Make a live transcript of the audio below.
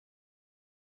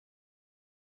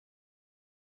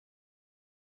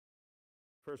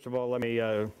First of all, let me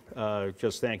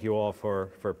just thank you all for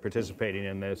participating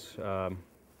in this.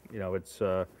 It's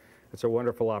a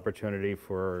wonderful opportunity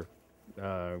for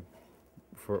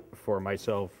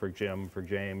myself, for Jim, for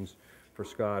James, for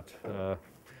Scott,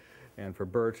 and for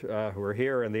Bert, who are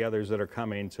here, and the others that are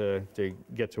coming to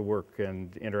get to work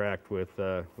and interact with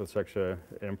such an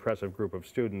impressive group of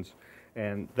students.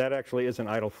 And that actually isn't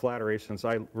idle flattery, since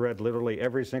I read literally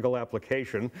every single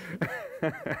application,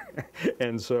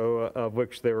 and so of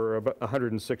which there were about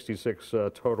 166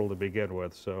 total to begin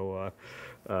with. So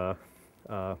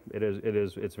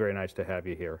it's very nice to have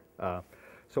you here.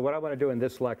 So what I want to do in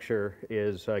this lecture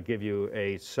is give you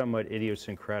a somewhat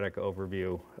idiosyncratic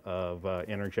overview of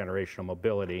intergenerational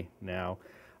mobility. Now,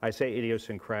 I say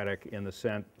idiosyncratic in the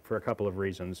sense for a couple of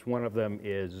reasons. One of them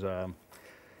is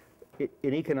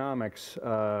in economics,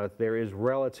 there is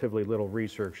relatively little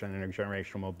research on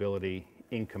intergenerational mobility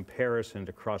in comparison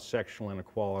to cross-sectional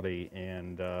inequality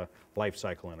and life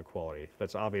cycle inequality.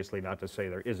 That's obviously not to say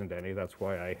there isn't any. That's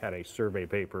why I had a survey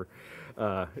paper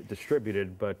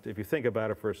distributed. But if you think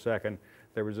about it for a second,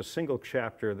 there was a single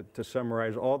chapter to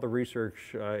summarize all the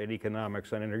research in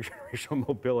economics on intergenerational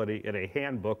mobility in a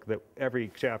handbook that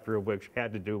every chapter of which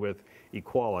had to do with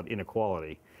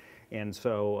inequality. And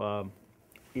so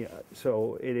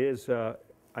so it is,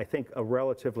 I think, a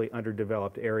relatively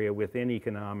underdeveloped area within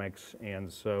economics, and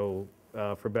so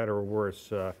for better or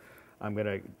worse, I'm going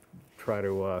to try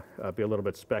to be a little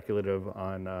bit speculative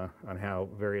on how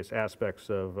various aspects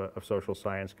of social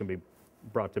science can be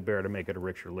brought to bear to make it a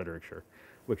richer literature,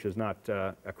 which is not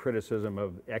a criticism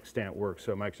of extant work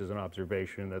so much as an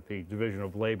observation that the division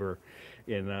of labor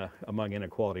among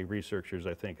inequality researchers,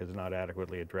 I think, has not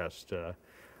adequately addressed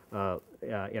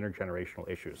intergenerational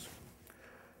issues.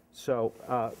 So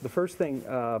the first thing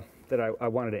that I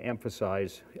wanted to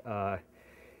emphasize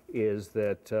is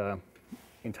that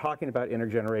in talking about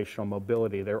intergenerational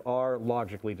mobility, there are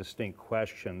logically distinct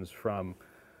questions from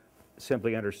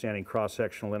simply understanding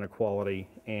cross-sectional inequality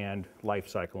and life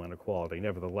cycle inequality.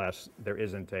 Nevertheless, there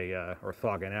isn't a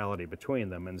orthogonality between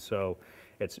them, and so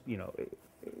it's,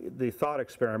 the thought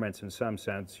experiments in some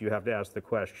sense, you have to ask the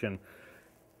question,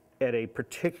 at a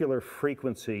particular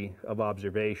frequency of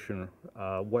observation,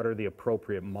 what are the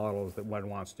appropriate models that one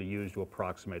wants to use to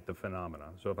approximate the phenomena?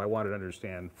 So if I wanted to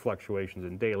understand fluctuations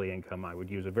in daily income, I would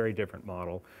use a very different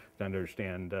model to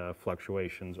understand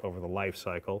fluctuations over the life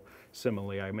cycle.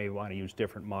 Similarly, I may want to use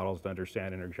different models to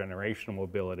understand intergenerational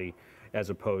mobility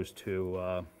as opposed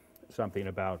to something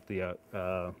about the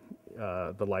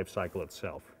life cycle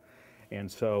itself.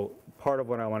 And so part of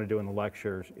what I want to do in the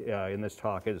lectures in this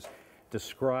talk is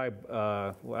describe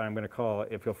what I'm going to call,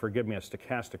 if you'll forgive me, a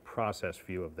stochastic process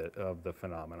view of the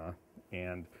phenomena.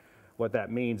 And what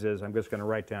that means is I'm just going to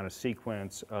write down a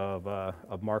sequence of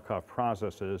Markov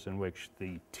processes in which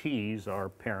the T's are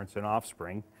parents and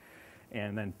offspring,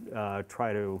 and then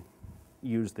try to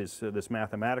use this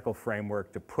mathematical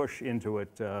framework to push into it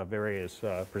various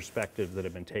perspectives that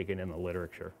have been taken in the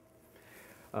literature.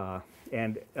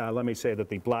 Let me say that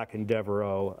the Black and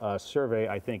Devereaux survey,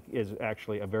 I think, is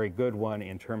actually a very good one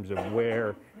in terms of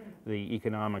where the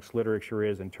economics literature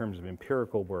is in terms of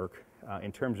empirical work.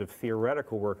 In terms of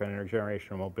theoretical work on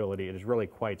intergenerational mobility, it is really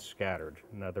quite scattered.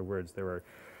 In other words, there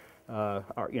are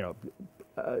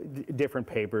different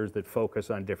papers that focus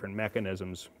on different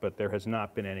mechanisms, but there has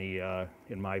not been any,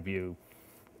 in my view,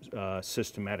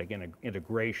 systematic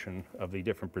integration of the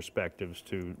different perspectives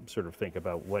to sort of think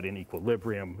about what in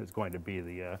equilibrium is going to be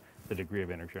the degree of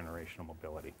intergenerational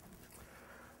mobility.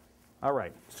 All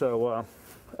right, so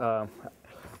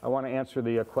I want to answer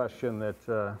the question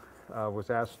that was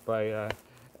asked by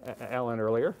Alan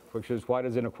earlier, which is why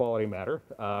does inequality matter?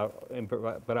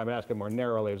 But I'm asking more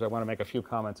narrowly, as I want to make a few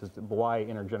comments as to why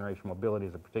intergenerational mobility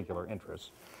is a particular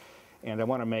interest. And I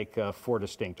want to make four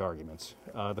distinct arguments.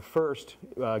 The first,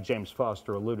 James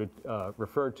Foster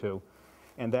referred to,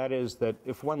 and that is that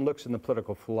if one looks in the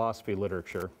political philosophy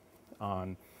literature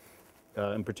on,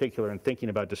 in particular in thinking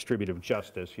about distributive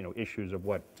justice, issues of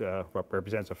what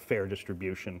represents a fair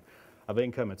distribution of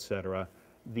income, etc.,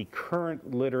 the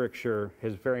current literature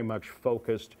has very much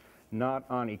focused not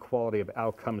on equality of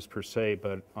outcomes per se,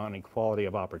 but on equality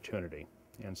of opportunity.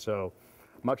 And so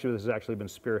much of this has actually been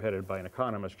spearheaded by an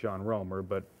economist, John Roemer,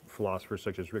 but philosophers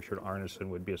such as Richard Arneson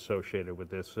would be associated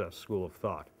with this school of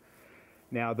thought.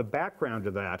 Now, the background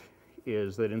to that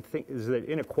is that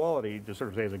inequality, to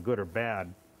sort of say is a good or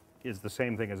bad, is the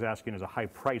same thing as asking is a high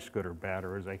price good or bad,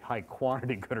 or is a high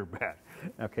quantity good or bad.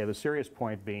 Okay, the serious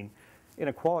point being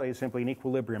inequality is simply an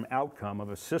equilibrium outcome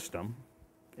of a system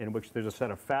in which there's a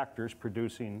set of factors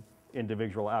producing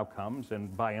individual outcomes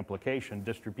and by implication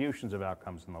distributions of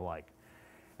outcomes and the like.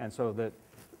 And so that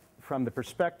from the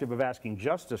perspective of asking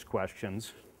justice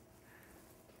questions,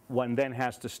 one then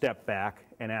has to step back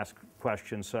and ask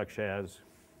questions such as,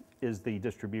 is the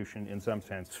distribution in some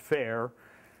sense fair?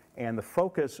 And the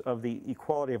focus of the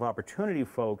equality of opportunity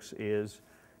folks is,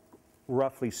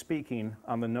 roughly speaking,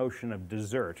 on the notion of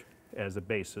desert as a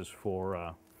basis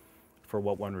for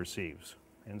what one receives.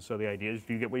 And so the idea is,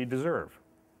 do you get what you deserve?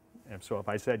 And so if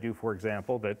I said to you, for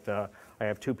example, that I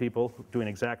have two people doing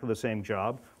exactly the same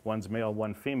job, one's male,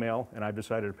 one female, and I've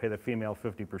decided to pay the female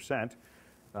 50%,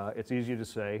 it's easy to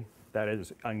say that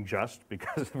is unjust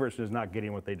because the person is not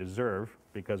getting what they deserve,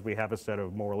 because we have a set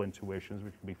of moral intuitions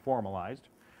which can be formalized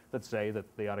that say that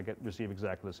they ought to receive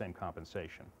exactly the same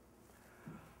compensation.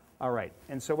 All right,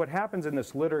 and so what happens in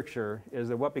this literature is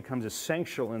that what becomes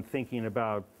essential in thinking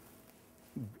about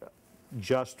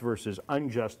just versus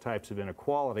unjust types of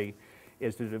inequality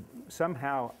is to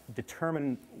somehow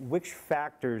determine which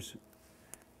factors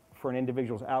for an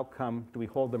individual's outcome do we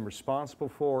hold them responsible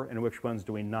for, and which ones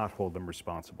do we not hold them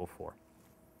responsible for.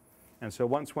 And so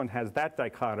once one has that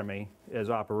dichotomy as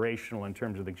operational in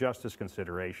terms of the justice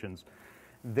considerations,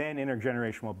 then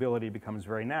intergenerational mobility becomes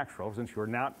very natural, since you're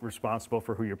not responsible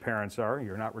for who your parents are,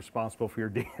 you're not responsible for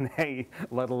your DNA,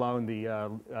 let alone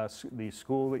the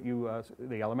school that you,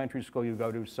 the elementary school you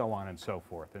go to, so on and so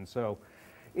forth. And so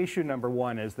issue number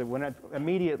one is that when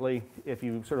immediately, if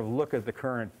you sort of look at the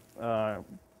current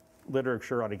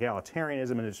literature on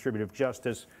egalitarianism and distributive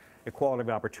justice, equality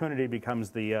of opportunity becomes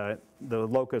the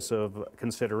locus of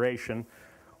consideration.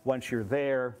 Once you're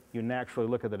there, you naturally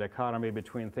look at the dichotomy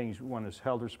between things one is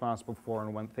held responsible for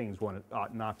and things one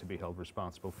ought not to be held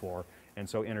responsible for. And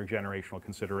so intergenerational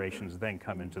considerations then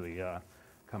come into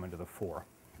the fore.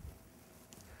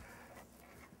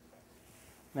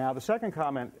 Now, the second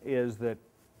comment is that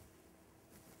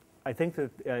I think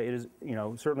that it is,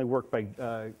 certainly work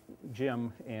by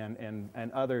Jim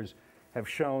and others have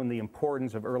shown the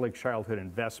importance of early childhood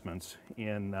investments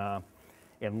in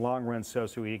long-run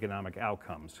socioeconomic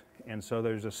outcomes. And so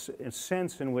there's a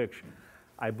sense in which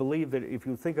I believe that if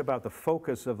you think about the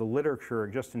focus of the literature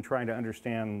just in trying to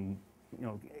understand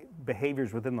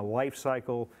behaviors within the life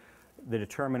cycle, the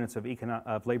determinants of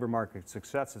labor market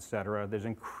success, et cetera, there's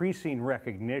increasing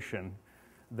recognition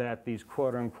that these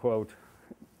quote-unquote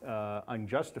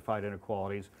unjustified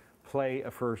inequalities play a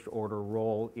first-order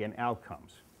role in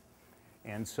outcomes.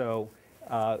 And so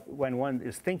when one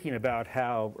is thinking about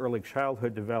how early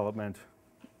childhood development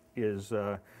is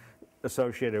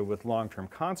associated with long-term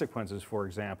consequences, for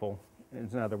example,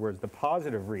 in other words, the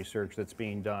positive research that's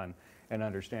being done in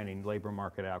understanding labor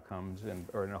market outcomes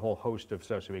or in a whole host of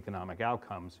socioeconomic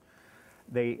outcomes,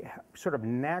 they sort of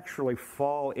naturally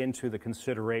fall into the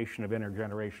consideration of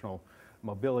intergenerational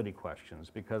mobility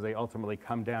questions, because they ultimately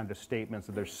come down to statements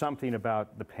that there's something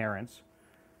about the parents.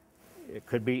 It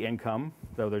could be income,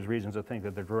 though there's reasons to think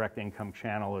that the direct income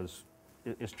channel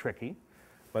is tricky.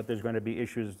 But there's going to be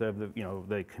issues of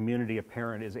the community a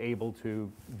parent is able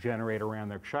to generate around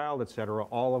their child, et cetera,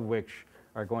 all of which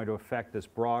are going to affect this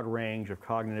broad range of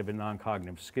cognitive and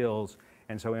non-cognitive skills.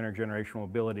 And so intergenerational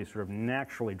mobility sort of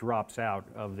naturally drops out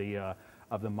of the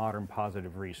modern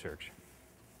positive research.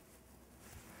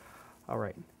 All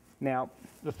right. Now,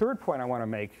 the third point I want to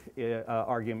make,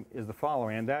 argue, is the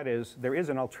following, and that is there is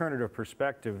an alternative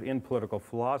perspective in political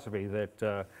philosophy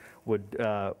that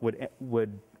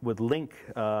would link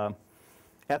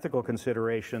ethical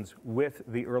considerations with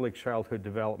the early childhood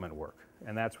development work,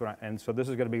 and that's what. And so this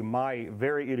is going to be my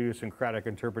very idiosyncratic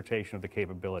interpretation of the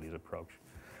capabilities approach.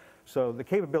 So the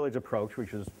capabilities approach,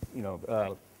 which is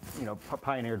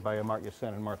pioneered by Amartya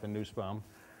Sen and Martha Nussbaum,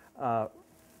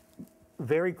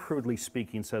 very crudely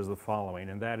speaking, says the following,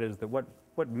 and that is that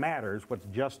what matters,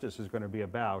 what justice is going to be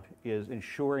about, is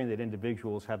ensuring that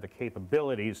individuals have the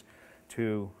capabilities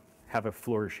to have a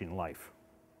flourishing life.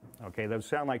 Okay, those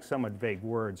sound like somewhat vague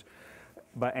words,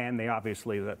 and they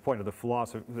obviously, the point of the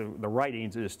philosophy, the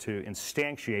writings is to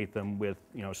instantiate them with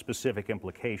specific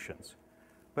implications.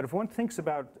 But if one thinks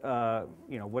about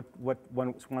what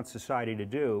one wants society to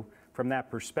do from that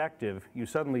perspective, you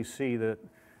suddenly see that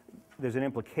there's an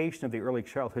implication of the early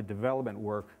childhood development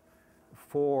work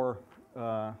for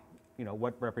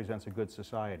what represents a good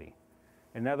society.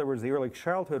 In other words, the early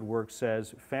childhood work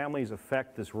says families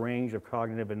affect this range of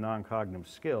cognitive and non-cognitive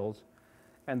skills,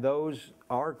 and those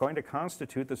are going to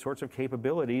constitute the sorts of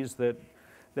capabilities that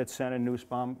Sen and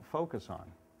Nussbaum focus on.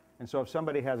 And so if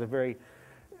somebody has a very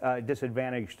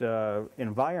disadvantaged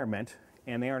environment,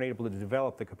 and they aren't able to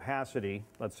develop the capacity,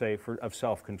 let's say, of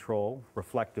self-control,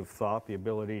 reflective thought, the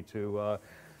ability to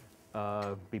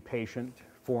be patient,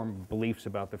 form beliefs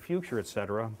about the future, et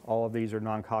cetera. All of these are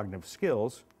non-cognitive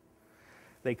skills.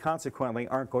 they consequently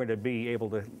aren't going to be able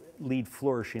to lead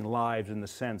flourishing lives in the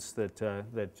sense that,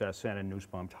 Sen and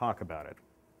Nussbaum talk about it.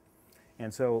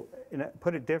 And so,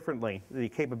 put it differently, the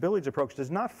capabilities approach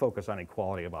does not focus on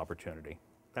equality of opportunity.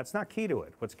 That's not key to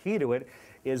it. What's key to it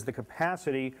is the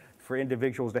capacity for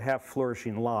individuals to have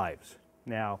flourishing lives.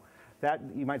 Now, that,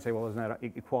 you might say, well, isn't that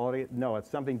equality? No, it's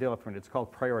something different. It's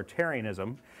called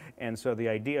prioritarianism. And so the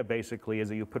idea basically is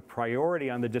that you put priority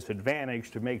on the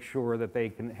disadvantaged to make sure that they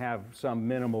can have some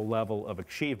minimal level of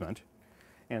achievement.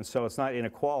 And so it's not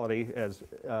inequality, as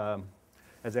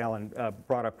Alan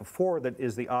brought up before, that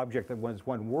is the object that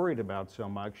one worried about so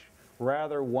much.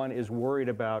 Rather, one is worried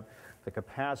about the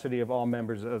capacity of all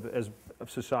members of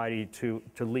society to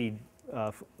lead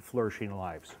flourishing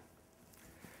lives.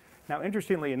 Now,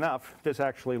 interestingly enough, this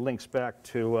actually links back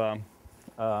to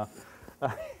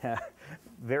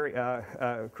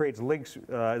creates links,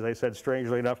 as I said,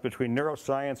 strangely enough, between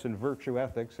neuroscience and virtue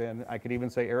ethics, and I could even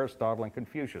say Aristotle and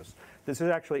Confucius. This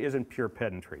actually isn't pure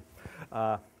pedantry.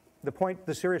 The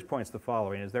serious point is the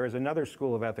following: is there is another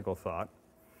school of ethical thought,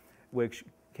 which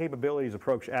capabilities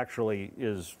approach actually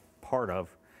is part of,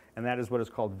 and that is what is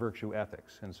called virtue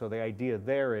ethics. And so the idea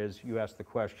there is you ask the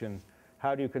question,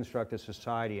 how do you construct a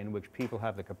society in which people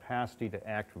have the capacity to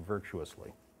act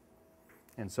virtuously?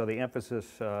 And so the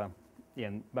emphasis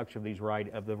in much of these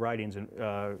the writings,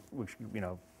 which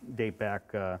date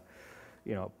back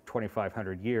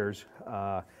 2,500 years,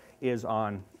 is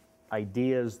on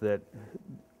ideas that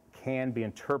can be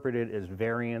interpreted as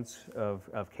variants of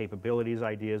capabilities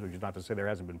ideas, which is not to say there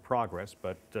hasn't been progress,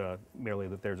 but merely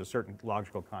that there's a certain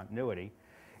logical continuity.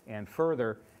 And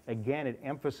further, again, it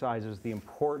emphasizes the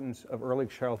importance of early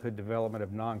childhood development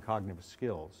of non-cognitive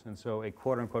skills. And so a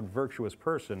quote-unquote virtuous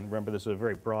person, remember this is a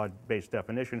very broad-based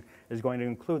definition, is going to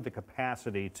include the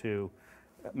capacity to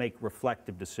make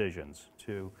reflective decisions,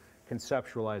 to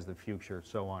conceptualize the future,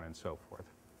 so on and so forth.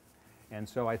 And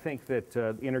so I think that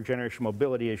intergenerational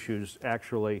mobility issues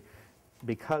actually,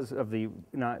 because of the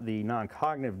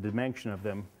non-cognitive dimension of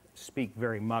them, speak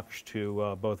very much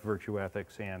to both virtue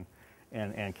ethics and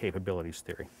capabilities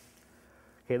theory.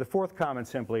 Okay, the fourth comment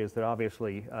simply is that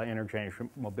obviously intergenerational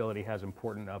mobility has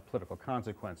important political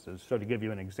consequences. So to give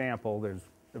you an example, there's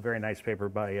a very nice paper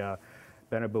by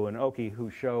Benabou and Oki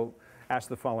who ask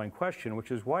the following question,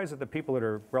 which is, why is it that people that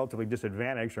are relatively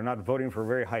disadvantaged are not voting for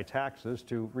very high taxes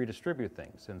to redistribute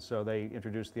things? And so they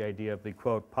introduced the idea of the,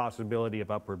 quote, possibility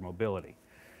of upward mobility.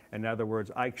 In other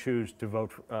words, I choose to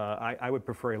vote, I would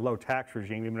prefer a low tax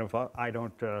regime even if I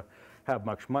don't have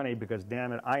much money, because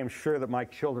damn it, I am sure that my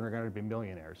children are going to be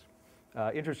millionaires.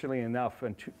 Interestingly enough,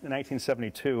 in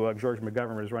 1972, George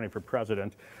McGovern was running for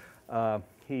president.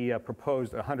 He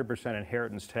proposed a 100%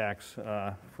 inheritance tax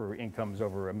for incomes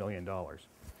over $1 million.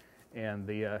 And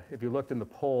if you looked in the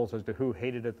polls as to who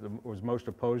hated it, was most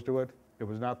opposed to it, it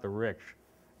was not the rich.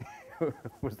 it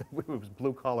was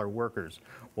blue-collar workers.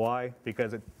 Why?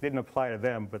 Because it didn't apply to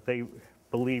them, but they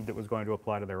believed it was going to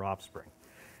apply to their offspring.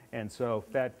 And so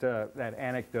that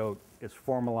anecdote is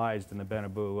formalized in the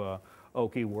Benabou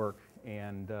Oki work,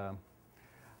 and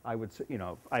I would say,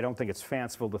 I don't think it's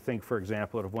fanciful to think, for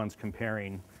example, that if one's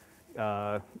comparing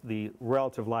the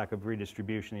relative lack of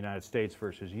redistribution in the United States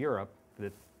versus Europe,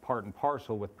 that part and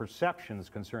parcel with perceptions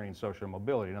concerning social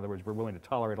mobility. In other words, we're willing to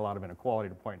tolerate a lot of inequality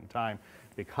at a point in time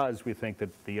because we think that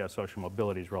the social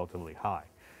mobility is relatively high.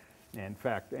 In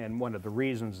fact, and one of the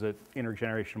reasons that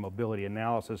intergenerational mobility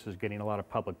analysis is getting a lot of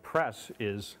public press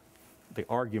is the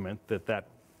argument that that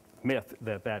myth,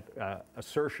 that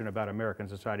assertion about American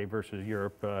society versus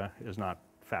Europe is not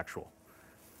factual.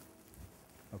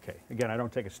 Okay, again, I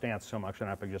don't take a stance so much on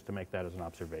that, but just to make that as an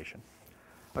observation.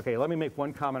 Okay, let me make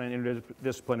one comment on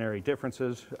interdisciplinary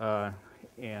differences,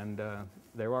 and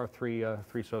there are three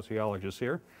sociologists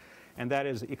here. And that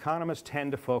is, economists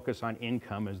tend to focus on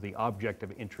income as the object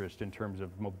of interest in terms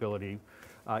of mobility.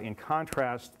 In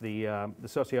contrast, the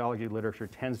sociology literature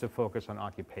tends to focus on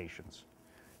occupations.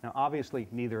 Now, obviously,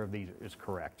 neither of these is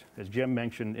correct. As Jim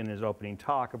mentioned in his opening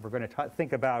talk, if we're going to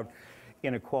think about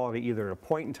inequality either at a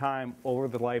point in time, over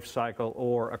the life cycle,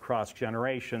 or across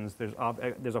generations,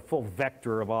 there's a full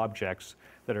vector of objects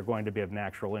that are going to be of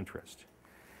natural interest.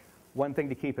 One thing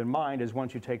to keep in mind is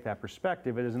once you take that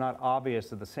perspective, it is not obvious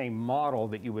that the same model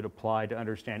that you would apply to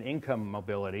understand income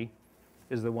mobility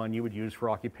is the one you would use for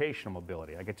occupational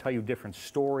mobility. I could tell you different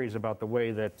stories about the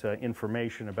way that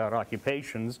information about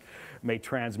occupations may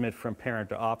transmit from parent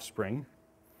to offspring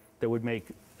that would make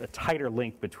a tighter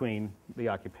link between the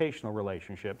occupational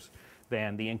relationships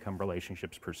than the income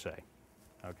relationships per se.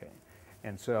 Okay,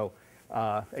 and so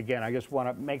again, I just want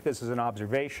to make this as an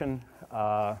observation.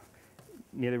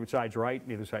 neither side's right,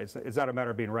 neither side. It's not a matter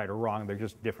of being right or wrong. They're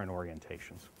just different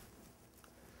orientations.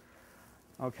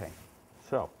 Okay,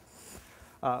 so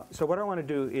what I want to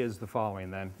do is the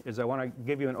following then, is I want to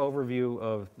give you an overview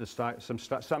of the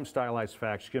some stylized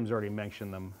facts. Jim's already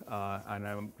mentioned them, and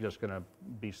I'm just going to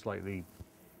be slightly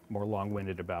more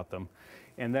long-winded about them.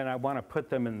 And then I want to put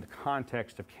them in the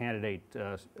context of candidate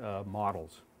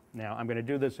models. Now, I'm going to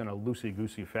do this in a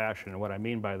loosey-goosey fashion, and what I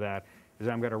mean by that is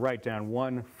I'm going to write down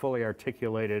one fully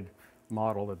articulated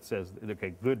model that says,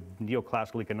 okay, good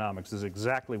neoclassical economics is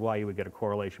exactly why you would get a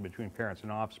correlation between parents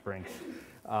and offspring.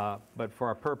 But for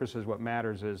our purposes, what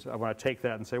matters is I want to take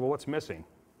that and say, well, what's missing?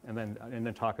 And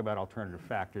then talk about alternative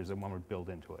factors that one would build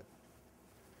into it.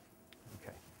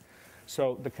 Okay.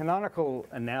 So the canonical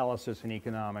analysis in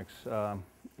economics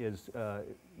is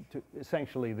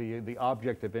essentially the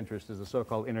object of interest is the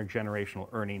so-called intergenerational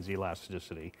earnings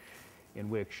elasticity, in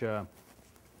which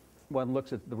one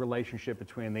looks at the relationship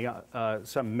between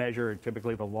some measure,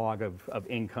 typically the log of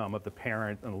income of the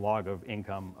parent and the log of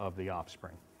income of the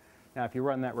offspring. Now, if you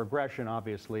run that regression,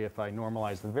 obviously, if I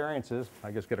normalize the variances,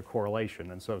 I just get a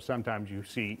correlation. And so sometimes you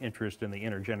see interest in the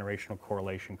intergenerational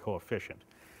correlation coefficient.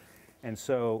 And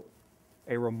so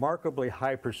a remarkably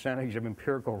high percentage of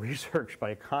empirical research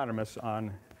by economists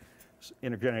on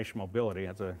intergenerational mobility,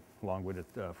 that's a long-winded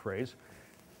phrase,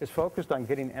 is focused on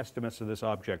getting estimates of this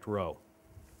object rho.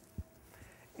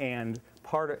 And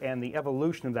the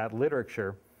evolution of that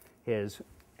literature is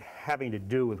having to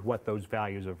do with what those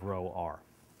values of rho are.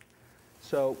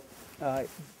 So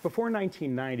before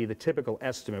 1990, the typical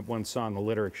estimate one saw in the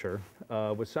literature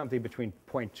was something between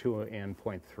 0.2 and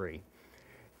 0.3.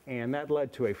 And that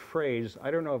led to a phrase, I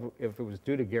don't know if it was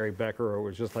due to Gary Becker or it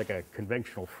was just like a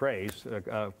conventional phrase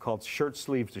called shirt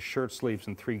sleeves to shirt sleeves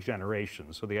in 3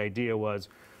 generations. So the idea was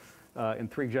in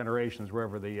 3 generations,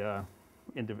 wherever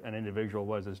an individual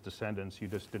was as descendants, you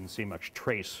just didn't see much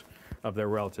trace of their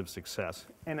relative success.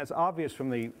 And it's obvious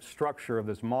from the structure of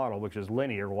this model, which is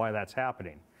linear, why that's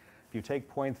happening. If you take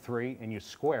 0.3 and you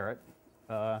square it,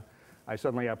 I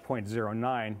suddenly have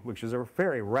 0.09, which is a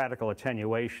very radical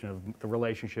attenuation of the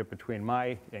relationship between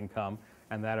my income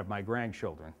and that of my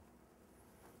grandchildren.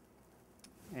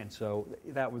 And so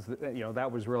that was,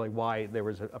 that was really why there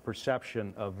was a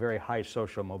perception of very high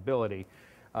social mobility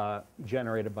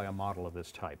generated by a model of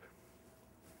this type.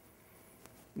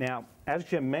 Now, as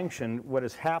Jim mentioned, what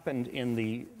has happened in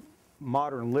the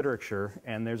modern literature,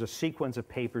 and there's a sequence of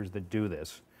papers that do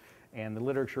this, and the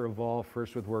literature evolved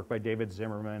first with work by David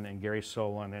Zimmerman and Gary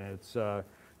Solon, and it's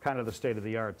kind of the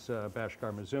state-of-the-art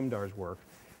Bhaskar Mazumdar's work.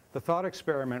 The thought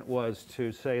experiment was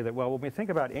to say that, well, when we think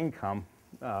about income,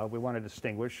 we want to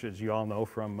distinguish, as you all know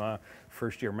from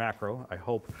first-year macro, I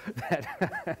hope,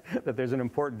 that, that there's an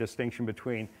important distinction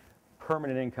between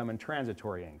permanent income and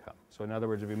transitory income. So in other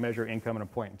words, if you measure income at a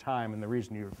point in time, and the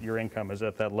reason your income is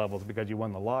at that level is because you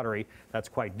won the lottery, that's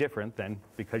quite different than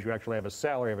because you actually have a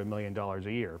salary of $1 million a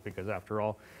year, because after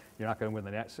all, you're not going to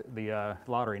win the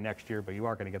lottery next year, but you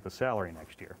are going to get the salary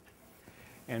next year.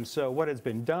 And so what has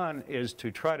been done is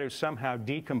to try to somehow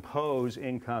decompose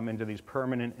income into these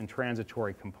permanent and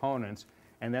transitory components,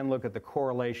 and then look at the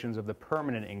correlations of the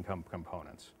permanent income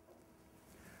components.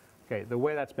 Okay, the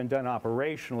way that's been done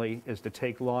operationally is to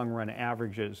take long-run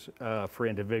averages for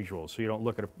individuals. So you don't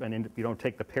look at you don't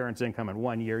take the parent's income in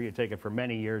 1 year. You take it for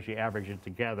many years. You average it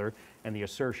together, and the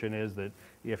assertion is that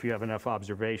if you have enough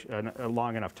observation, a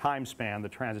long enough time span, the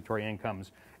transitory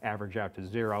incomes average out to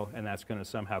 0, and that's going to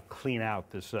somehow clean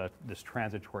out this this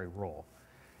transitory role.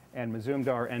 And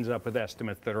Mazumdar ends up with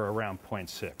estimates that are around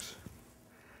 0.6.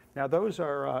 Now those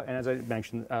are, and as I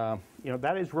mentioned,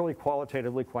 that is really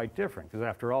qualitatively quite different, because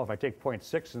after all, if I take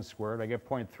 0.6 and square it, I get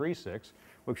 0.36,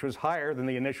 which was higher than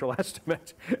the initial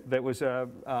estimate that was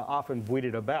often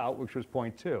bleated about, which was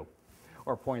 0.2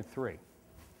 or 0.3.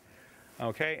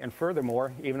 Okay, and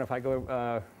furthermore, even if I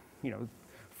go,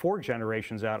 4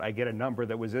 generations out, I get a number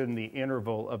that was in the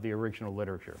interval of the original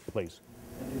literature. Please.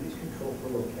 And do these control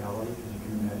for locality? Because you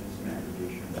can imagine some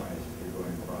aggregation bias if you're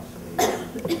going across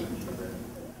the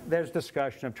There's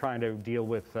discussion of trying to deal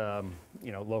with,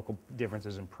 local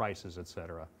differences in prices, et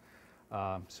cetera.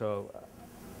 Especially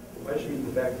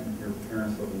the fact that your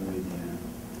parents live in Louisiana,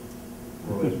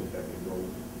 correlates with the fact that you'll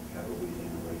have a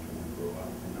Louisiana rate when you grow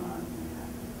up and not in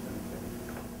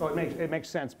Manhattan. Well, it makes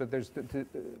sense, but there's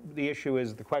the issue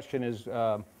is, the question is,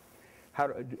 how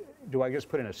do I just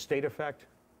put in a state effect?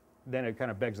 Then it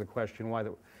kind of begs the question why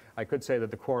I could say that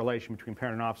the correlation between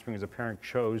parent and offspring is a parent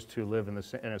chose to live in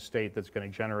a state that's going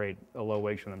to generate a low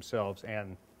wage for themselves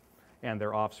and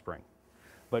their offspring.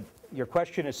 But your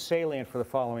question is salient for the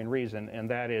following reason, and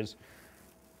that is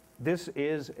this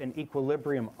is an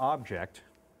equilibrium object,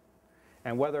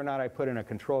 and whether or not I put in a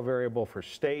control variable for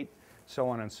state, so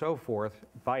on and so forth,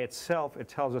 by itself, it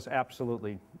tells us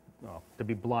absolutely, well, to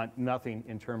be blunt, nothing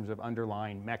in terms of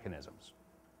underlying mechanisms.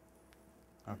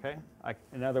 Okay?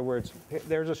 In other words,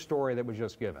 there's a story that was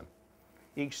just given.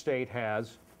 Each state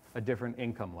has a different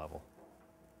income level.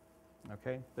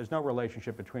 Okay? There's no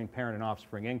relationship between parent and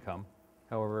offspring income.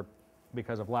 However,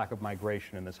 because of lack of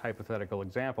migration in this hypothetical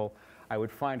example, I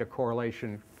would find a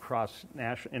correlation across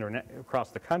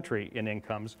the country in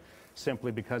incomes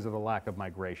simply because of the lack of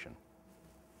migration.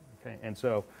 Okay? And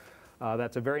so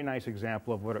that's a very nice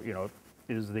example of what, you know,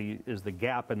 is the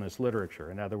gap in this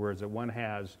literature. In other words, that one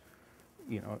has,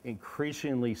 you know,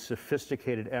 increasingly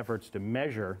sophisticated efforts to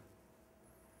measure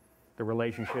the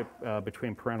relationship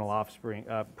between parental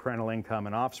income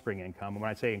and offspring income. And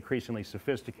when I say increasingly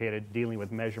sophisticated, dealing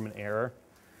with measurement error,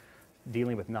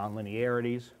 dealing with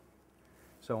nonlinearities,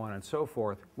 so on and so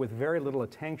forth, with very little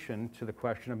attention to the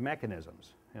question of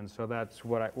mechanisms. And so that's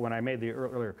what when I made the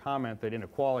earlier comment that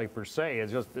inequality per se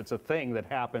is just, it's a thing that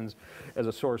happens as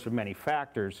a source of many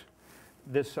factors.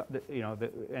 This, you know,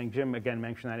 and Jim again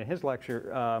mentioned that in his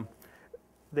lecture,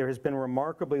 there has been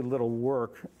remarkably little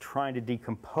work trying to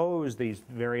decompose these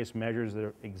various measures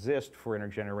that exist for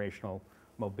intergenerational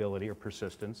mobility or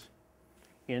persistence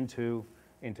into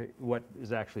what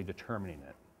is actually determining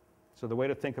it. So the way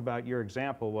to think about your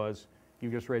example was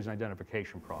you just raised an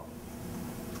identification problem.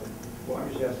 Well, I'm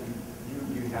just asking,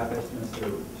 do you have estimates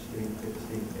of state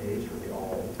A's, or are they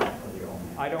all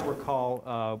I don't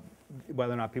recall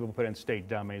whether or not people put in state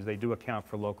dummies. They do account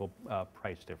for local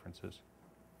price differences.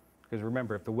 Because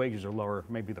remember, if the wages are lower,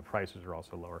 maybe the prices are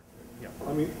also lower. Yeah.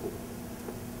 I mean,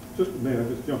 just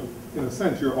jump. In a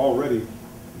sense, you're already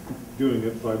doing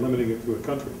it by limiting it to a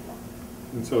country.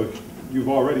 And so you've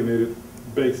already made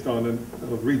it based on a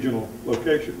regional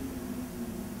location.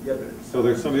 Yeah, so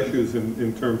there's some issues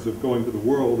in terms of going to the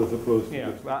world as opposed to...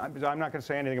 Yeah, I'm not going to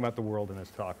say anything about the world in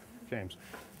this talk. James.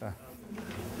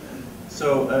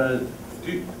 So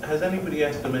has anybody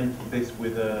estimated this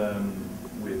with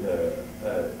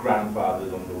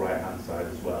grandfathers on the right-hand side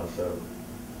as well? So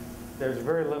there's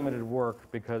very limited work,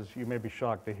 because you may be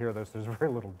shocked to hear this. There's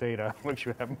very little data which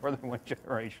you have more than one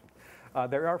generation.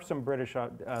 There are some British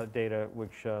data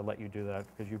which let you do that,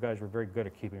 because you guys were very good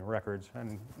at keeping records,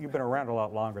 and you've been around a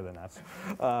lot longer than us.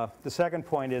 The second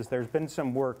point is there's been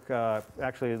some work,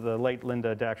 actually the late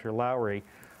Linda Daxter-Lowry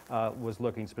was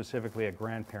looking specifically at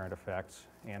grandparent effects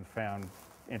and found,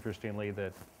 interestingly,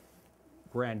 that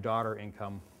granddaughter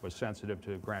income was sensitive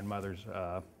to grandmother's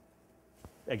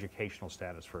educational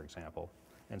status, for example.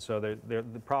 And so the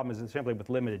problem is simply with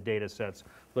limited data sets,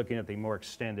 looking at the more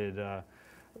extended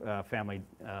family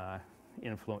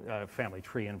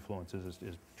tree influences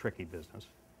is tricky business.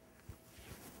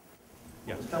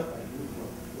 Yes.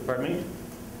 Pardon me?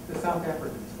 The South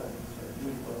African studies.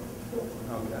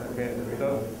 Okay.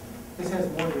 So this has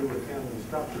more to do with family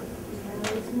structure.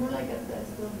 It's more like a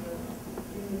test of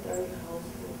unitary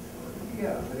households.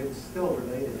 Yeah, but it's still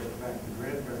related to the fact that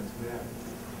grandparents matter.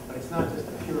 But it's not just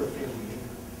a pure family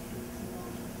income.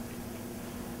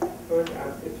 But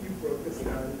if you broke this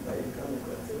down by income,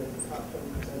 let's say like the top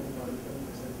 20% and bottom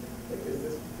 20%, like is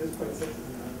this 0.6 is an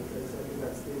arbitrary, so is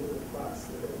that stable across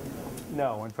the income?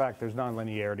 no, in fact, there's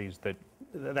nonlinearities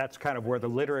that's kind of where the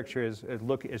literature is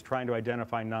trying to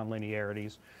identify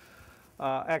nonlinearities.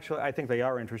 Actually, I think they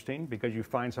are interesting, because you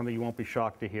find something you won't be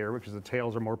shocked to hear, which is the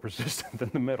tails are more persistent than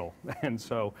the middle. And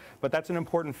so, but that's an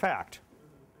important fact.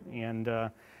 And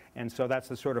so that's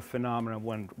the sort of phenomenon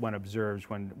one observes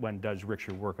when one does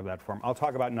richer work of that form. I'll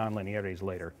talk about nonlinearities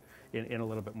later in a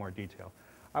little bit more detail.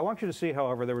 I want you to see,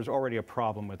 however, there was already a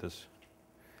problem with this.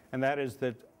 And that is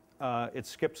that it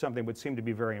skipped something which seemed to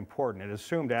be very important. It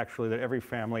assumed, actually, that every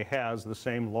family has the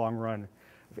same long-run,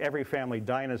 every family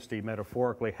dynasty,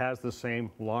 metaphorically, has the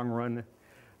same long-run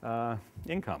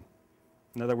income.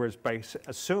 In other words, by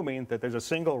assuming that there's a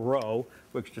single row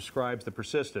which describes the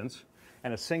persistence,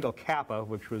 and a single kappa,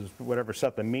 which was whatever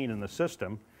set the mean in the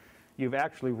system, you've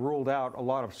actually ruled out a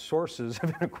lot of sources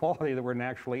of inequality that we're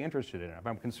naturally interested in. If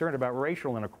I'm concerned about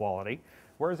racial inequality,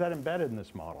 where is that embedded in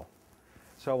this model?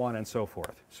 So on and so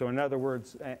forth. So in other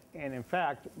words, and in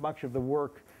fact, much of the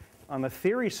work on the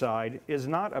theory side is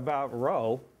not about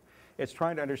rho, it's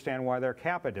trying to understand why there are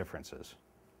kappa differences.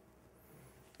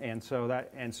 And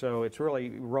so it's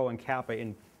really rho and kappa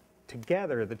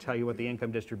together that tell you what the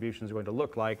income distribution is going to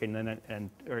look like, and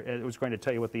it was going to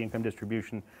tell you what the income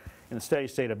distribution in the steady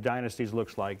state of dynasties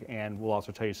looks like, and will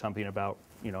also tell you something about,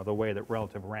 you know, the way that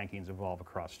relative rankings evolve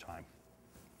across time.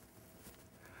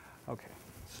 Okay,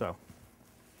 so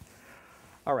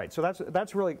All right, so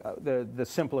that's really the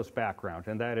simplest background,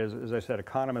 and that is, as I said,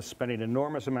 economists spending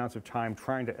enormous amounts of time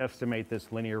trying to estimate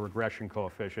this linear regression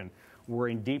coefficient,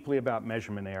 worrying deeply about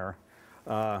measurement error,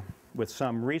 with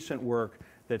some recent work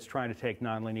that's trying to take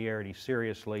nonlinearity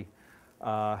seriously.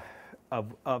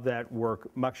 Of that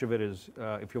work, much of it is,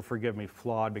 if you'll forgive me,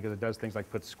 flawed because it does things like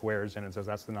put squares in and says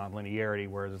that's the nonlinearity,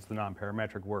 whereas it's the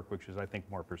non-parametric work, which is, I think,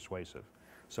 more persuasive.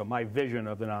 So my vision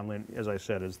of the nonlinear, as I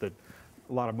said, is that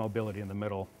a lot of mobility in the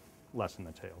middle, less in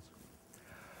the tails.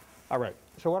 All right,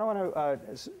 so what I want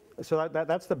to, so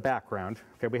that's the background.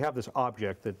 Okay, we have this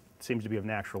object that seems to be of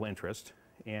natural interest,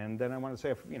 and then I want to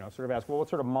say, sort of ask, well, what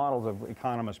sort of models have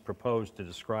economists proposed to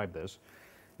describe this?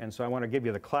 And so I want to give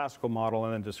you the classical model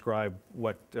and then describe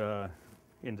what,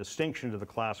 in distinction to the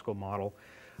classical model,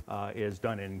 is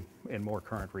done in more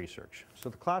current research. So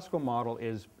the classical model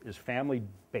is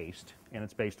family-based, and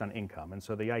it's based on income. And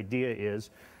so the idea is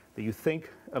that you think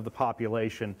of the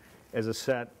population as a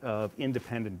set of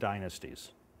independent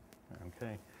dynasties.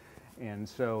 Okay? And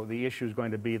so the issue is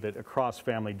going to be that across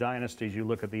family dynasties, you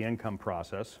look at the income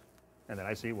process, and then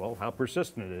I see, well, how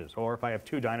persistent it is. Or if I have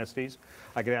two dynasties,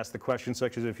 I could ask the question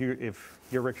such as, if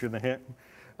you're richer than him,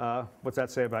 what's that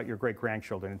say about your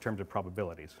great-grandchildren in terms of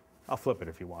probabilities? I'll flip it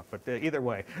if you want, but either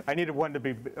way, I needed one to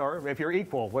be, or if you're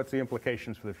equal, what's the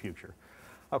implications for the future?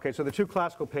 Okay, so the two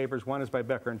classical papers, one is by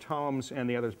Becker and Tomes, and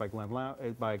the other is by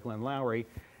Glenn Lowry,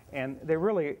 and they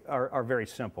really are very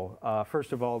simple.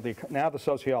 First of all, now the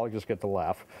sociologists get to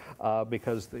laugh,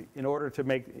 because in order to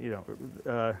make,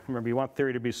 remember, you want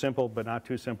theory to be simple, but not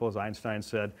too simple, as Einstein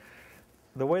said.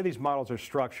 The way these models are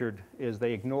structured is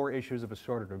they ignore issues of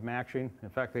assortative matching. In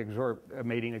fact, they ignore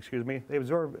mating, excuse me.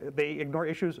 They ignore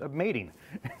issues of mating.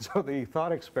 So the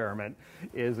thought experiment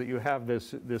is that you have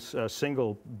this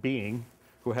single being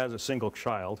who has a single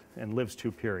child and lives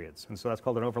 2 periods. And so that's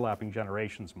called an overlapping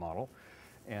generations model.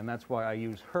 And that's why I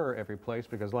use her every place,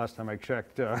 because last time I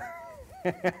checked,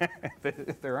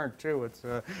 if there aren't two,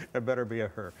 it better be a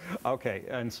her. Okay,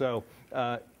 and so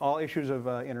all issues of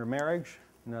intermarriage,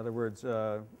 in other words,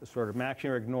 sort of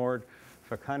matching are ignored,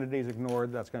 fecundity is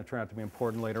ignored. That's going to turn out to be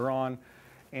important later on.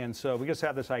 And so we just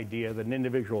have this idea that an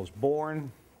individual is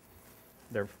born,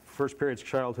 their first period's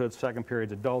childhood, second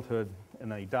period's adulthood,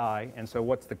 and they die. And so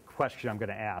what's the question I'm going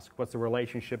to ask? What's the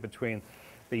relationship between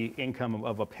the income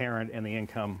of a parent and the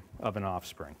income of an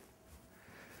offspring?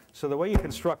 So the way you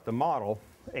construct the model,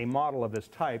 a model of this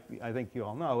type, I think you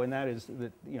all know, and that is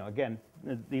that, again,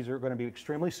 these are going to be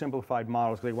extremely simplified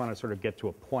models because they want to sort of get to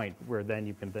a point where then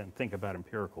you can then think about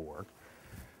empirical work.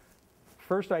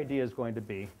 First idea is going to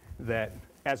be that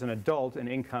as an adult, an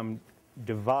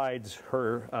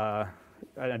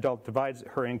adult divides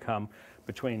her income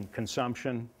between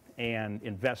consumption and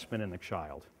investment in the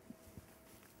child.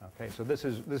 Okay, so this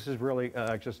is really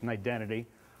just an identity.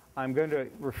 I'm going to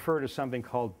refer to something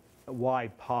called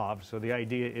YPOV. So the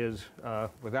idea is,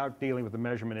 without dealing with the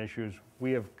measurement issues,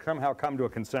 we have somehow come to a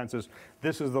consensus.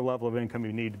 This is the level of income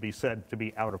you need to be said to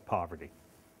be out of poverty.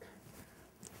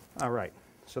 All right,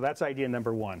 so that's idea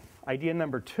number one. Idea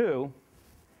number two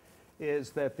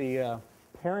is that the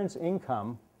parent's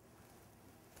income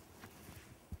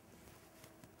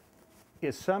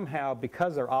is somehow,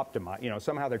 because they're optimized,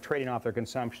 somehow they're trading off their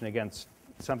consumption against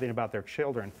something about their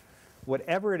children.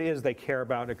 Whatever it is they care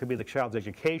about, it could be the child's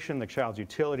education, the child's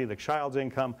utility, the child's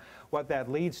income, what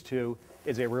that leads to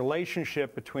is a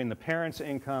relationship between the parent's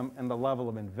income and the level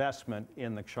of investment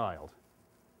in the child.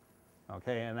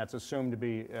 Okay, and that's assumed to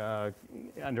be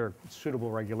under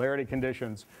suitable regularity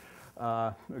conditions,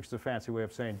 which is a fancy way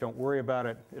of saying don't worry about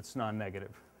it, it's non-negative.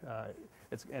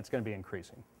 It's going to be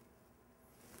increasing.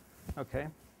 Okay,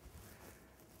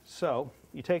 so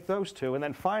you take those two, and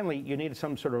then finally you need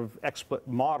some sort of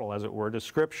model, as it were,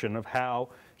 description of how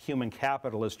human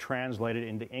capital is translated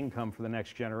into income for the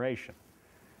next generation.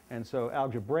 And so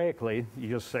algebraically, you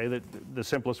just say that the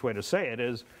simplest way to say it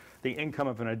is the income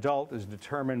of an adult is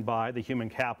determined by the human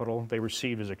capital they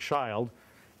received as a child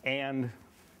and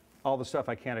all the stuff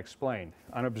I can't explain,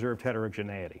 unobserved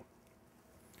heterogeneity.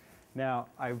 Now,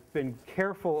 I've been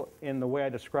careful in the way I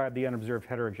describe the unobserved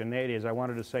heterogeneity, as I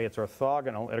wanted to say it's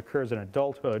orthogonal. It occurs in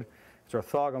adulthood. It's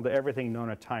orthogonal to everything known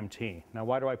at time t. Now,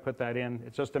 why do I put that in?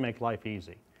 It's just to make life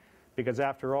easy. Because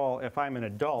after all, if I'm an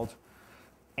adult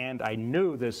and I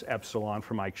knew this epsilon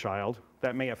for my child,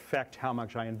 that may affect how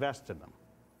much I invest in them.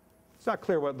 It's not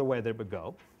clear what the way that would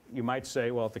go. You might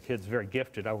say, well, if the kid's very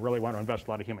gifted, I really want to invest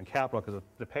a lot of human capital because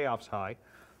the payoff's high.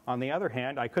 On the other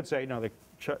hand, I could say, no,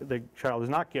 the child is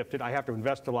not gifted. I have to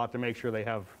invest a lot to make sure they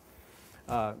have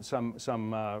some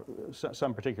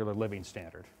particular living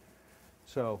standard.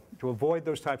 So to avoid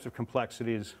those types of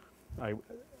complexities,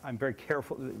 I'm very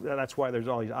careful. That's why there's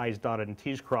all these I's dotted and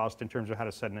T's crossed in terms of how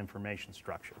to set an information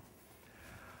structure.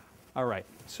 All right,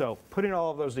 so putting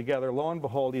all of those together, lo and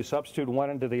behold, you substitute one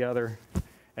into the other,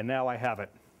 and now I have it.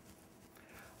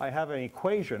 I have an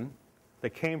equation that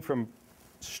came from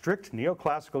strict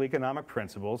neoclassical economic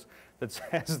principles that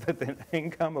says that the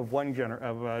income of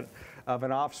of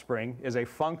an offspring is a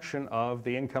function of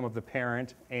the income of the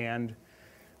parent and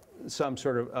some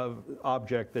sort of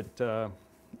object that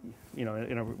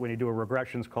when you do a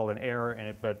regression, it's called an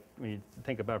error, but when you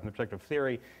think about it from the perspective of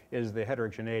theory, is the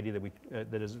heterogeneity that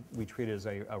we treat as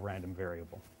a random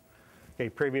variable. Okay,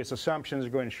 previous assumptions are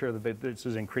going to ensure that this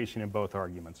is increasing in both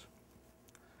arguments.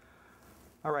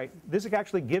 All right, this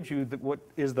actually gives you what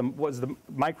was the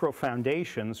micro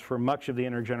foundations for much of the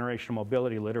intergenerational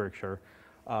mobility literature,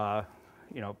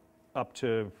 up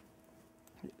to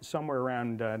somewhere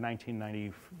around early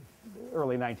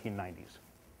 1990s.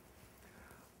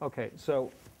 Okay,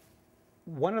 so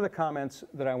one of the comments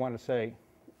that I want to say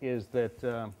is that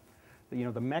the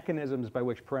mechanisms by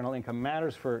which parental income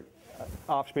matters for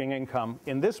offspring income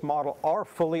in this model are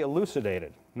fully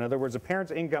elucidated. In other words, a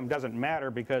parent's income doesn't matter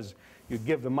because you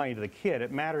give the money to the kid.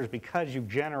 It matters because you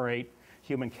generate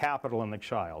human capital in the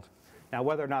child. Now,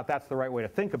 whether or not that's the right way to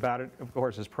think about it, of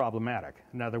course, is problematic.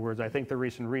 In other words, I think the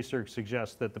recent research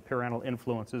suggests that the parental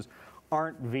influences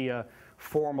aren't via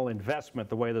formal investment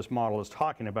the way this model is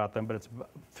talking about them, but it's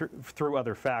through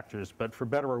other factors. But for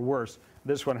better or worse,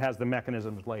 this one has the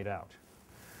mechanisms laid out.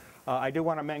 I do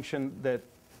want to mention that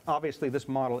obviously this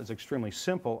model is extremely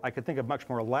simple. I could think of much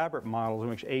more elaborate models in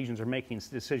which agents are making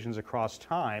decisions across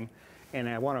time, and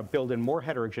I want to build in more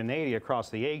heterogeneity across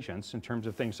the agents in terms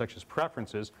of things such as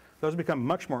preferences. Those become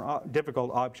much more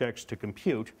difficult objects to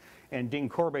compute, and Dean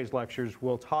Corbet's lectures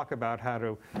will talk about how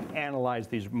to analyze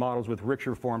these models with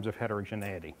richer forms of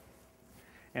heterogeneity.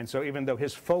 And so even though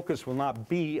his focus will not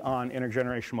be on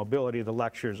intergenerational mobility, the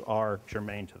lectures are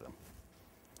germane to them.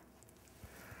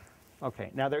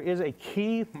 Okay, now there is a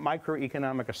key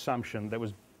microeconomic assumption that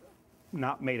was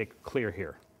not made clear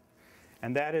here,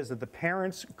 and that is that the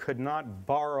parents could not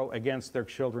borrow against their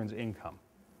children's income.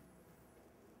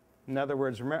 In other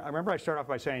words, remember I started off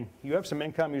by saying you have some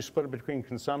income, you split it between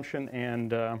consumption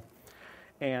and the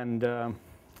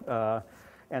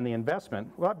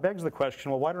investment. Well, that begs the question,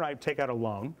 well, why don't I take out a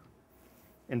loan,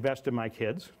 invest in my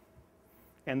kids,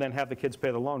 and then have the kids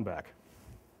pay the loan back?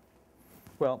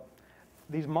 Well,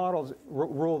 these models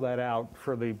rule that out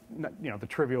for the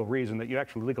trivial reason that you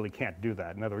actually legally can't do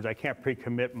that. In other words, I can't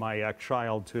pre-commit my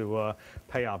child to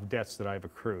pay off debts that I've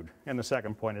accrued. And the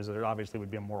second point is that it obviously would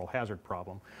be a moral hazard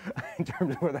problem in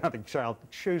terms of whether or not the child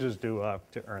chooses to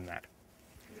earn that.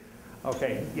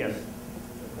 Okay, yes?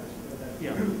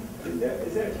 Yeah.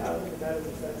 Is there a challenge with that in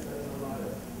the sense that in a lot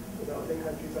of developing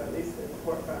countries, at least in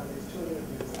poor families, children are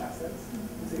viewed as assets?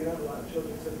 And so you have a lot of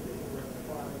children so that they can work on the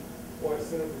farm, or as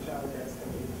soon as the child gets to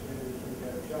age where they can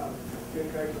get a job, you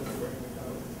encourage them to work in the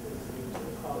college as opposed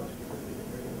to college because they can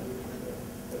bring in money from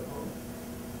their home.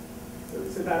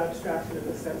 So that abstraction in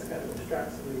a sense kind of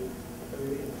abstracts a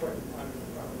really important part of the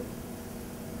problem.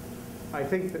 I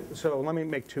think that, so let me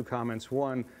make two comments.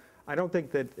 One, I don't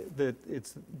think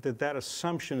that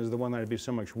assumption is the one that I'd be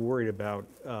so much worried about,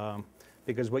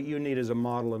 because what you need is a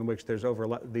model in which there's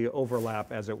the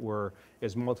overlap, as it were,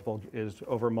 is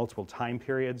over multiple time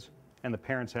periods, and the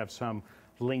parents have some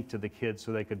link to the kids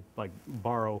so they could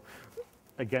borrow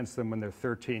against them when they're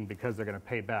 13 because they're going to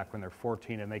pay back when they're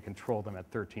 14, and they control them at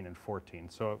 13 and 14.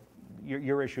 So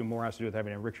your issue more has to do with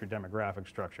having a richer demographic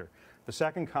structure. The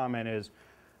second comment is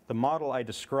the model I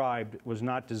described was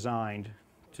not designed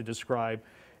to describe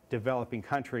developing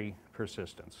country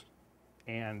persistence.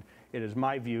 And it is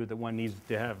my view that one needs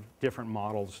to have different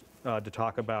models to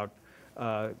talk about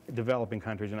developing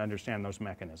countries and understand those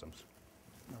mechanisms.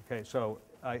 Okay, so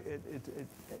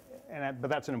but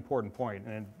that's an important point,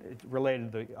 and it's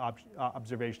related to the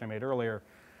observation I made earlier.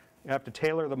 You have to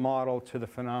tailor the model to the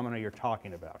phenomena you're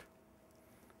talking about.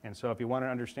 And so if you want to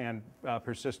understand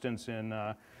persistence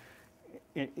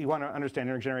you want to understand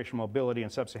intergenerational mobility in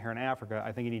sub-Saharan Africa,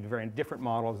 I think you need very different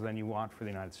models than you want for the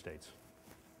United States.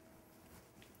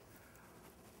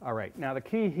 All right, now the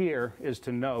key here is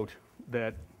to note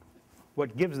that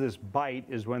what gives this bite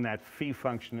is when that fee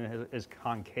function is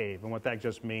concave. And what that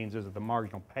just means is that the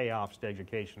marginal payoffs to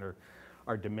education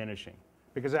are diminishing.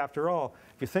 Because after all,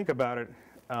 if you think about it,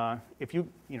 if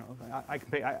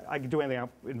I can do anything,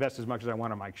 invest as much as I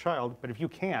want in my child, but if you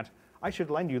can't, I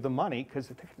should lend you the money because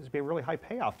there's be a really high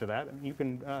payoff to that, and you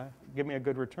can give me a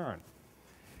good return.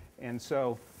 And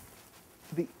so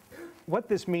what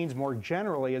this means more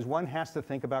generally is one has to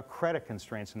think about credit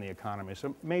constraints in the economy.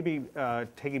 So maybe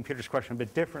taking Peter's question a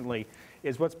bit differently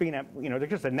is what's being, they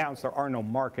just announced there are no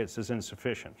markets is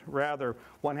insufficient. Rather,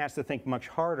 one has to think much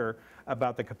harder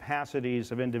about the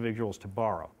capacities of individuals to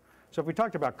borrow. So if we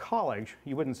talked about college,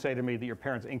 you wouldn't say to me that your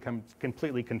parents' income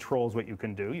completely controls what you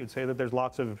can do. You'd say that there's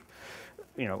lots of,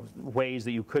 ways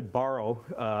that you could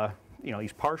borrow, at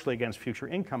least partially against future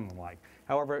income and the like.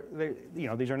 However,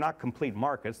 these are not complete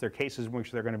markets. There are cases in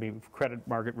which there are going to be credit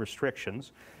market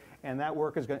restrictions. And that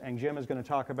work is going, and Jim is going to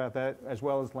talk about that as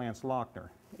well as Lance Lochner.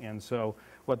 And so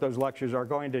what those lectures are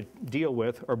going to deal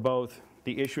with are both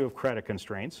the issue of credit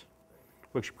constraints,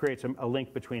 which creates a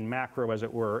link between macro, as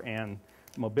it were, and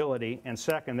mobility. And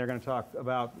second, they're going to talk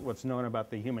about what's known about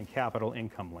the human capital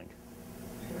income link.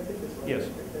 Can I take this one? Yes.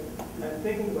 I'm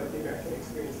thinking about the American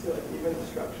experience too, like even the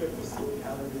structure of the school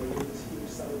calendar where you have this huge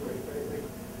celebrate, right? Like,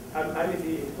 I may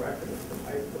be incorrect,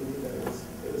 but I believe that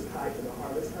it was tied to the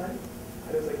harvest time.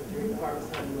 And it was like during the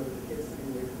harvest time, you wanted the kids to be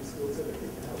away from school so that they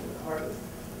can help with the harvest.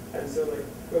 And so like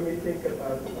when we think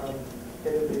about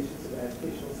innovations in the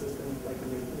educational system, like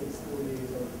making school days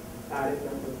or adding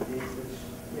number of days, which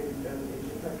maybe done in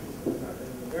Asian countries, but not done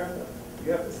in America,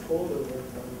 you have this holdover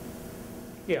from.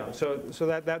 Yeah, so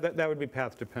that would be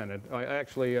path dependent. I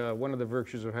actually, one of the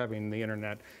virtues of having the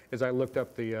internet is I looked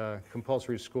up the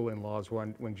compulsory schooling laws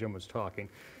when Jim was talking.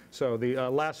 So the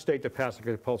last state to pass a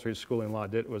compulsory schooling law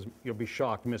was, you'll be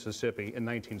shocked, Mississippi in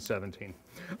 1917.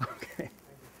 Okay,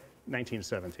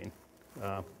 1917.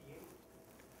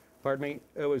 Pardon me?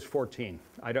 It was 14.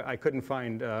 I couldn't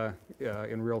find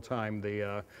in real time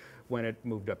when it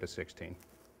moved up to 16.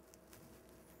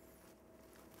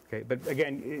 Okay, but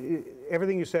again,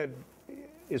 everything you said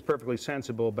is perfectly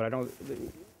sensible, but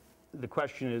the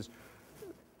question is,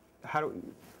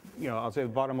 I'll say the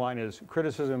bottom line is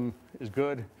criticism is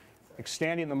good.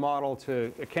 Extending the model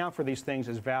to account for these things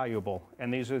is valuable,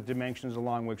 and these are the dimensions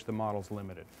along which the model is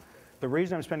limited. The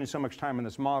reason I'm spending so much time on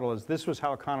this model is this was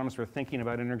how economists were thinking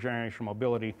about intergenerational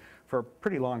mobility for a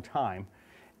pretty long time,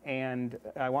 and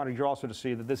I wanted you also to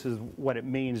see that this is what it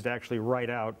means to actually write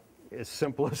out, as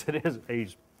simple as it is,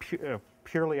 a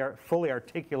purely fully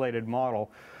articulated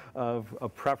model of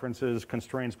preferences,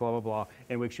 constraints, blah, blah, blah,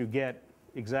 in which you get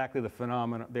exactly the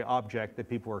phenomena, the object that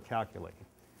people were calculating.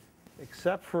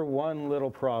 Except for one little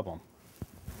problem.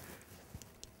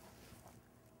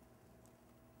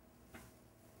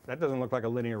 That doesn't look like a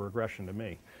linear regression to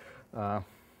me.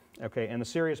 Okay, and the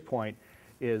serious point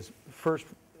is, first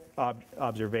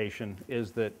observation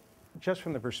is that just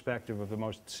from the perspective of the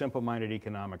most simple-minded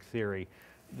economic theory,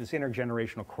 this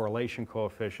intergenerational correlation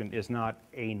coefficient is not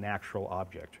a natural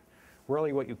object.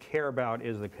 Really what you care about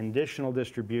is the conditional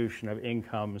distribution of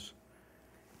incomes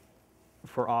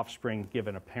for offspring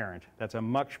given a parent. That's a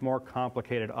much more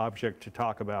complicated object to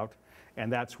talk about,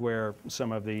 and that's where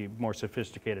some of the more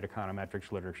sophisticated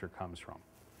econometrics literature comes from.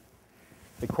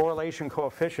 The correlation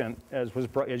coefficient, as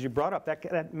you brought up,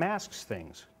 that masks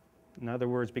things. In other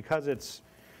words, because it's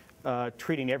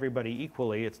treating everybody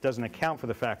equally, it doesn't account for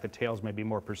the fact that tails may be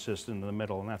more persistent in the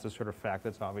middle, and that's a sort of fact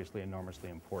that's obviously enormously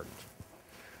important.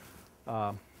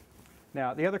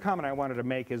 Now, the other comment I wanted to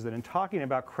make is that in talking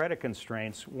about credit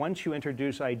constraints, once you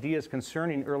introduce ideas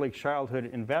concerning early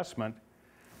childhood investment,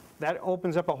 that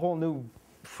opens up a whole new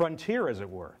frontier, as it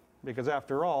were. Because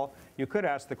after all, you could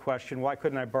ask the question, why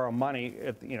couldn't I borrow money?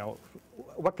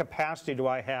 What capacity do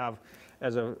I have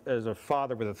as a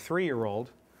father with a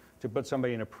 3-year-old to put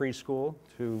somebody in a preschool,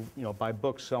 to buy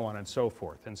books, so on and so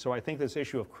forth. And so I think this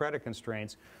issue of credit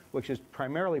constraints, which is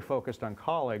primarily focused on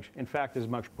college, in fact is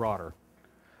much broader.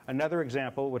 Another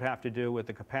example would have to do with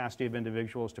the capacity of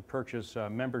individuals to purchase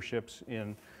memberships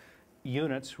in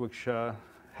units which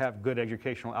have good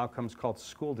educational outcomes called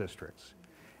school districts.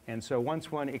 And so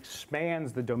once one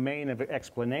expands the domain of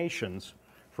explanations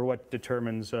for what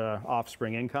determines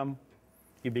offspring income,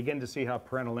 you begin to see how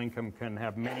parental income can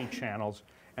have many channels,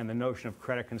 and the notion of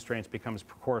credit constraints becomes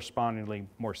correspondingly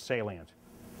more salient.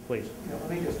 Please. Let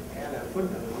me just add a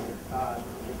footnote here.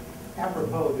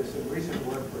 Apropos, there's some recent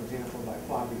work, for example, by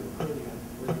Flavio Cunha,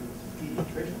 working with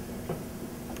some pediatrician sections.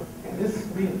 And this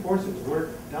reinforces work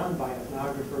done by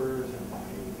ethnographers and by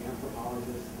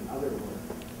anthropologists and other work,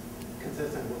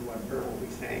 consistent with what Bert will be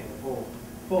saying,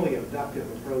 a fully abductive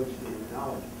approach to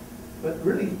knowledge. But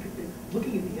really,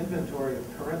 looking at the inventory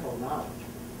of parental knowledge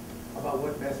about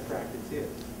what best practice is.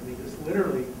 I mean, just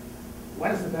literally,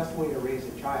 what is the best way to raise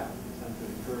a child in the sense of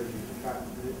encouraging a child?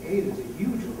 And there's a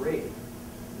huge array,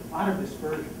 a lot of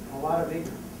dispersion, and a lot of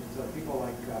ignorance. And so people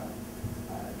like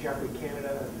Jeffrey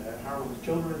Canada and Harlem's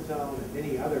Children's Zone and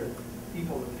many other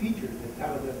people have featured that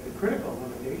kind of the critical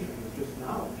limitation is just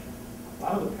knowledge. A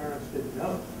lot of the parents didn't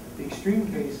know. The extreme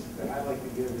case that I like to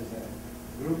give is a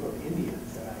group of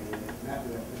Indians that I met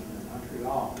with in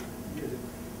Montreal years ago.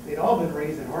 They'd all been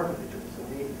raised in orphanages, so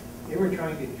they were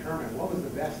trying to determine what was the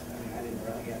best. I mean, I didn't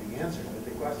really have the answer, but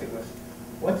the question was,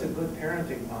 what's a good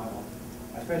parenting model,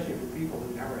 especially for people who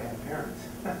never had parents?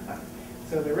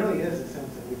 So there really is a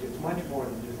sense in which it's much more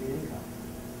than just the income.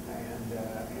 And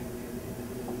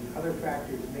other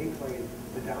factors may play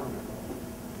the dominant role.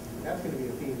 That's going to be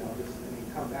a theme I'll just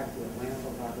come back to it. Lance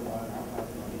will talk about it, I'll talk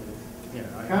about it.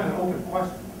 It's kind of an open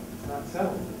question. It's not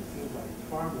settled, but it seems like it's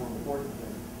far more important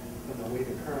than the way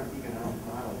the current economic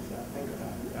models think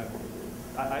about it.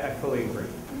 I fully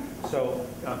agree. So,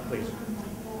 please.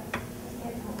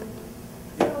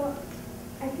 So,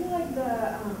 I feel like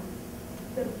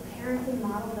the parenting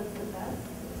model that's the best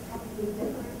is probably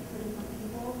different for different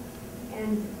people,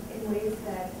 and in ways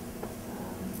that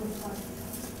reflect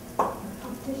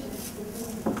competition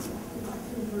between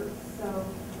two groups. So,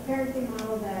 a parenting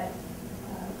model that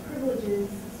privileges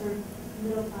sort of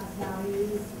middle-class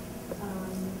values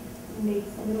makes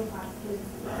middle-class kids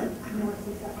more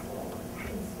successful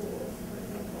in schools, for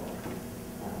example.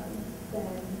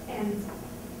 And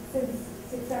since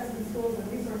success in schools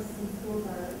and resources in schools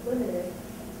are limited,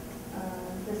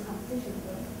 there's competition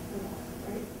for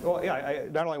that, right? Well, yeah,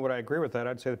 not only would I agree with that,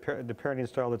 I'd say the parenting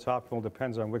style that's optimal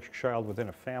depends on which child within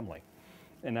a family.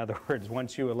 In other words,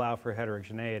 once you allow for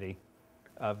heterogeneity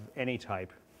of any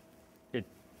type, it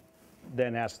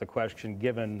then asks the question,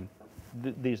 given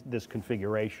this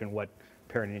configuration, what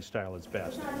parenting style is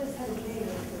best. It's not just heterogeneity,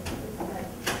 it's that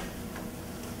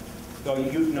So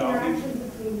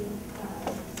interactions between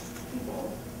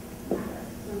people matter.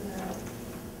 So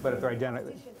but if they're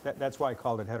identical, that's why I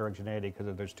called it heterogeneity, because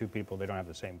if there's two people, they don't have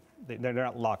the same, they're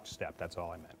not locked step, that's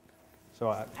all I meant. So,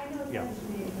 I know it's yeah.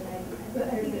 heterogeneity, But I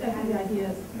think the idea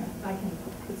is, if I can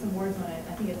put some words on it,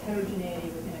 I think it's heterogeneity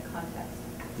within a context.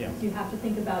 Yeah. So you have to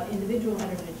think about individual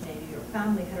heterogeneity or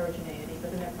family heterogeneity,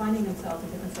 but then they're finding themselves in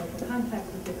different social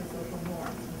contexts with different social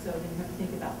norms. And so then you have to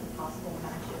think about the possible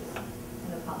matches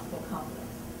and the possible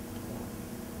conflicts.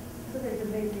 So there's a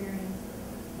big variance.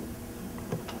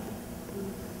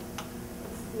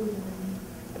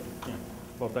 Yeah.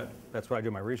 Well, that's what I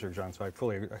do my research on, so I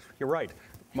fully agree. You're right.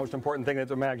 Most important thing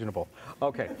that's imaginable.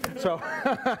 Okay, so,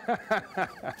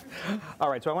 all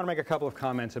right, so I want to make a couple of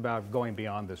comments about going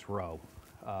beyond this row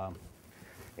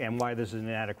and why this is an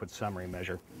inadequate summary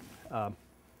measure. I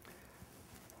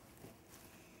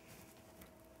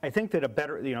think that a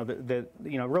better,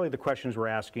 really the questions we're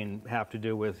asking have to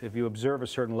do with if you observe a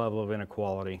certain level of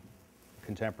inequality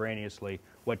contemporaneously,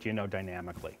 what do you know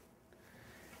dynamically?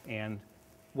 And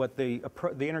what the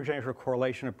intergenerational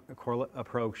correlation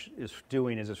approach is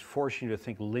doing is it's forcing you to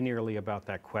think linearly about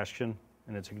that question,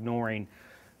 and it's ignoring,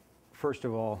 first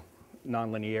of all,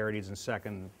 nonlinearities, and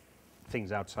second,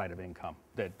 things outside of income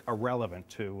that are relevant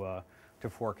to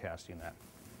forecasting that.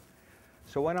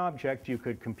 So one object you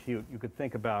could compute, you could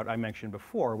think about, I mentioned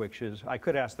before, which is I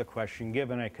could ask the question,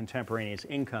 given a contemporaneous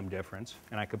income difference,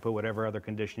 and I could put whatever other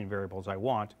conditioning variables I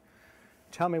want,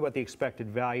 tell me what the expected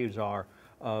values are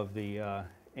of the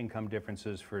income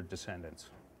differences for descendants.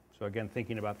 So again,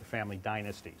 thinking about the family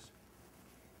dynasties.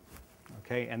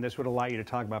 Okay, and this would allow you to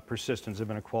talk about persistence of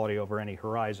inequality over any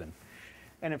horizon.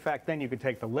 And in fact, then you could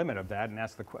take the limit of that and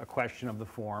ask a question of the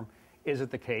form, is it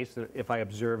the case that if I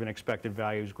observe an expected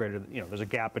value is greater than, there's a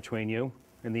gap between you?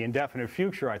 In the indefinite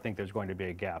future, I think there's going to be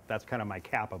a gap. That's kind of my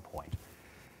kappa point.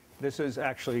 This is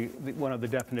actually one of the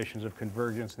definitions of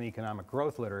convergence in the economic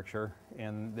growth literature,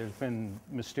 and there's been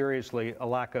mysteriously a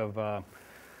lack of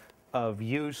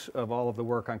use of all of the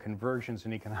work on convergence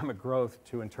and economic growth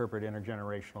to interpret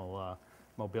intergenerational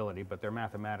mobility, but they're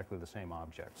mathematically the same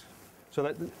objects.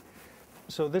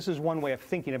 So this is one way of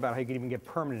thinking about how you can even get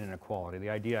permanent inequality. The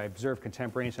idea I observe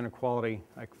contemporaneous inequality,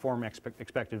 I form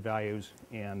expected values,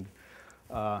 and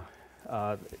I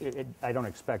don't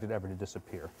expect it ever to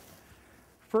disappear.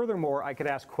 Furthermore, I could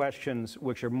ask questions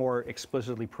which are more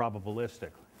explicitly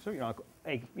probabilistic. So,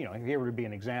 here would be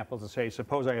an example to say,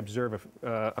 suppose I observe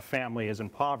a family is in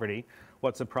poverty,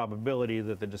 what's the probability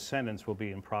that the descendants will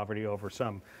be in poverty over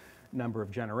some number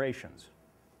of generations?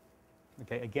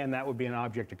 Okay, again, that would be an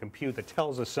object to compute that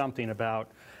tells us something about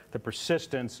the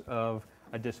persistence of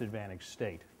a disadvantaged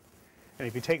state. And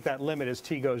if you take that limit as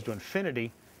t goes to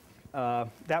infinity,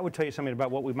 that would tell you something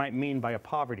about what we might mean by a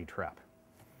poverty trap.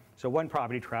 So one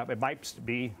poverty trap, it might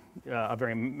be a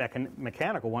very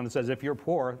mechanical one that says if you're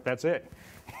poor, that's it.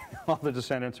 All the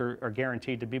descendants are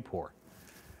guaranteed to be poor.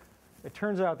 It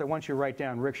turns out that once you write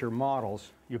down richer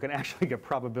models, you can actually get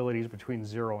probabilities between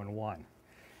 0 and 1.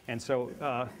 And so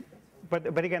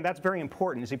but again, that's very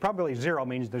important. See, probability 0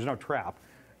 means there's no trap.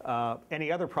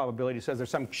 Any other probability says there's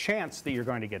some chance that you're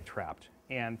going to get trapped.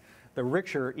 And the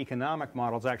richer economic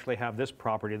models actually have this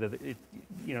property that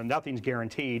nothing's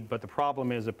guaranteed, but the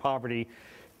problem is that poverty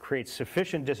creates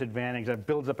sufficient disadvantage that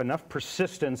builds up enough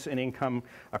persistence in income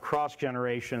across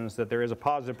generations that there is a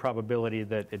positive probability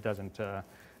that it doesn't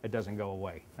go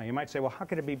away. Now you might say, well, how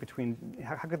could it be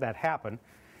how could that happen?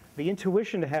 The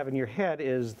intuition to have in your head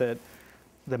is that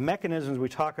the mechanisms we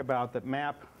talk about that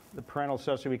map the parental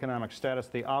socioeconomic status,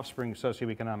 the offspring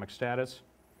socioeconomic status,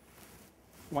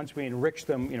 once we enrich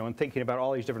them, and thinking about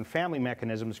all these different family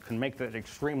mechanisms can make that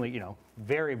extremely,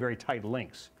 very, very tight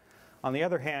links. On the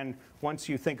other hand, once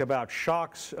you think about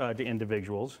shocks to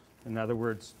individuals, in other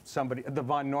words, the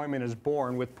von Neumann is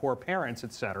born with poor parents,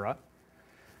 etc.,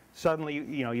 suddenly,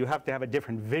 you have to have a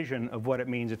different vision of what it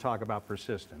means to talk about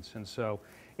persistence. And so,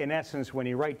 in essence, when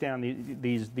you write down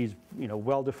these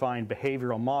well-defined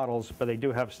behavioral models, but they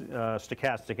do have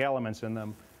stochastic elements in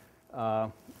them,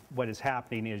 what is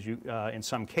happening is in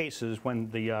some cases,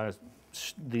 when the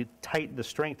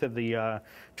strength of the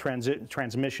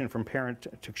transmission from parent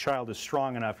to child is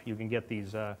strong enough, you can get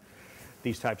these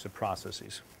types of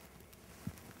processes.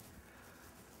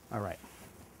 All right.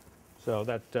 So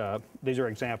these are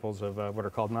examples of what are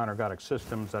called non-ergodic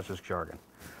systems. That's just jargon.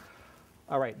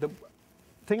 All right. The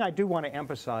thing I do want to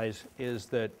emphasize is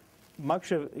that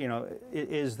much of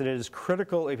is that it is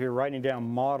critical if you're writing down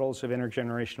models of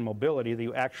intergenerational mobility that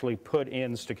you actually put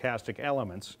in stochastic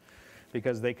elements,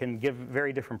 because they can give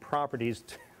very different properties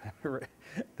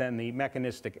than the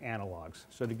mechanistic analogs.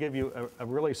 So to give you a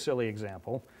really silly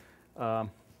example,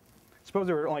 suppose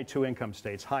there were only two income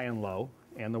states, high and low,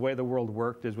 and the way the world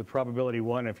worked is with probability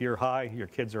 1, if you're high, your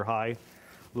kids are high,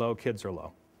 low, kids are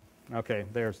low. Okay,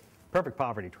 there's perfect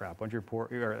poverty trap. Once you're poor,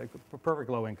 you're a perfect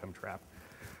low income trap.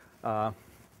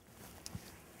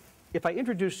 If I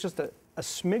introduce just a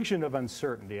smidgen of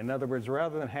uncertainty, in other words,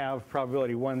 rather than have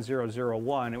probability 1, 0, 0,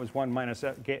 1, it was 1 minus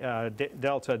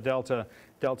delta, delta,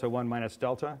 delta, 1 minus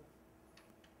delta.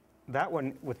 That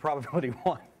one, with probability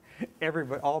 1,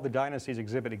 all the dynasties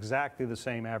exhibit exactly the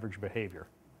same average behavior,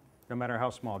 no matter how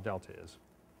small delta is.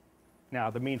 Now,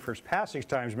 the mean first passage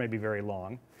times may be very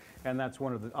long, and that's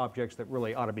one of the objects that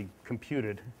really ought to be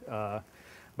computed.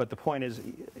 But the point is,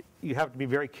 you have to be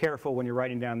very careful when you're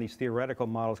writing down these theoretical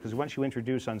models, because once you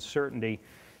introduce uncertainty,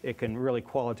 it can really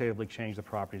qualitatively change the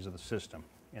properties of the system.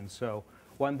 And so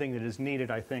one thing that is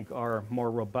needed, I think, are more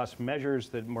robust measures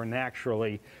that more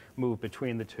naturally move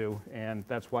between the two. And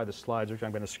that's why the slides, which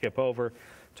I'm going to skip over,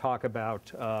 talk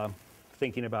about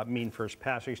thinking about mean first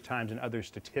passage times and other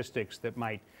statistics that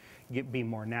might be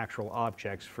more natural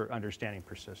objects for understanding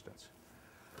persistence.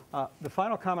 The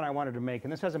final comment I wanted to make,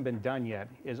 and this hasn't been done yet,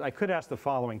 is I could ask the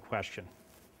following question.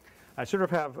 I sort of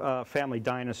have a family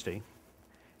dynasty,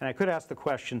 and I could ask the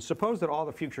question, suppose that all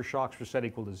the future shocks were set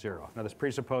equal to 0. Now this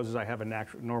presupposes I have a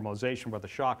natural normalization of what the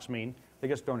shocks mean. They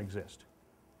just don't exist.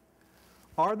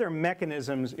 Are there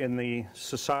mechanisms in the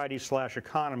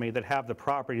society/economy that have the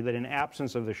property that in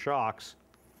absence of the shocks,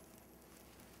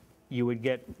 you would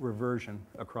get reversion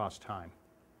across time?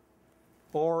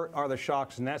 Or are the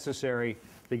shocks necessary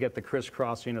to get the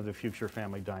crisscrossing of the future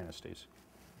family dynasties?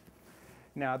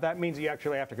 Now, that means you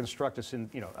actually have to construct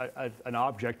an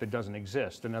object that doesn't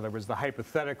exist. In other words, the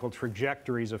hypothetical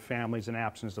trajectories of families in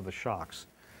absence of the shocks.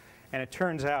 And it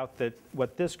turns out that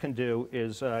what this can do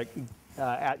is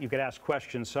you could ask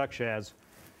questions such as,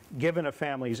 given a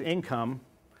family's income,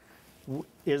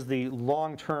 is the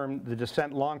long-term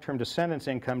descendant's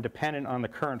income dependent on the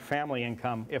current family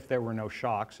income if there were no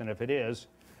shocks? And if it is,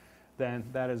 then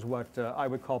that is what I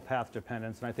would call path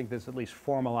dependence. And I think this at least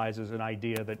formalizes an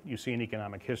idea that you see in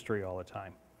economic history all the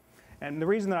time. And the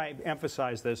reason that I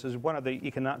emphasize this is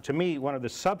to me, one of the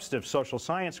substantive social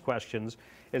science questions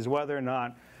is whether or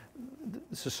not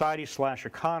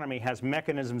society/economy has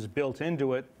mechanisms built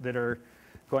into it that are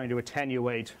going to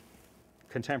attenuate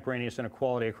contemporaneous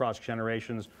inequality across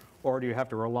generations, or do you have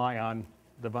to rely on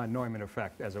the von Neumann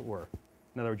effect, as it were?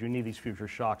 In other words, you need these future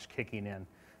shocks kicking in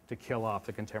to kill off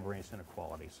the contemporaneous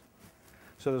inequalities.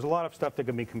 So there's a lot of stuff that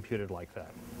can be computed like that.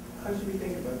 How should we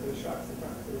think about those shocks in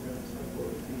practical events? What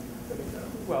would be some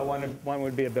examples? Well, one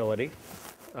would be ability.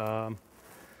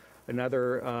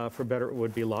 Another, for better,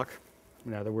 would be luck.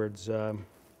 In other words,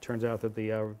 turns out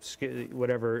that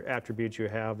whatever attributes you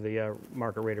have, the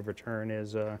market rate of return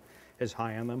is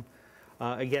high on them.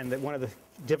 Again, one of the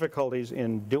difficulties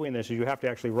in doing this is you have to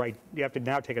actually you have to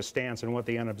now take a stance on what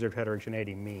the unobserved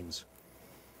heterogeneity means.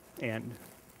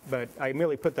 But I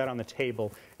merely put that on the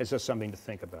table as just something to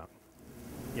think about.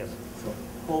 Yes?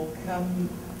 Paul,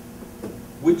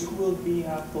 which will be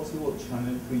a possible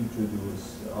channel to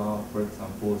introduce, for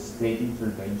example, state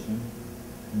intervention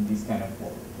in this kind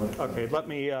of work? Okay, let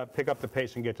me pick up the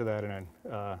pace and get to that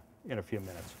in a few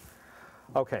minutes.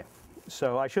 Okay,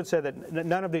 so I should say that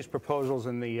none of these proposals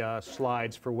in the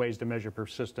slides for ways to measure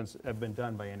persistence have been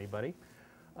done by anybody.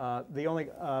 The only,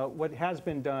 what has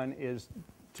been done is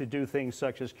to do things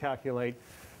such as calculate,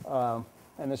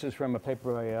 and this is from a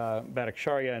paper by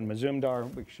Bhattacharya and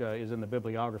Mazumdar, which is in the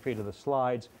bibliography to the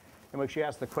slides, in which you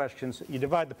ask the questions, you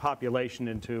divide the population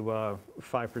into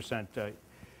 5%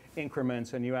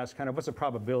 increments, and you ask kind of what's the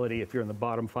probability if you're in the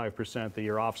bottom 5% that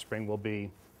your offspring will be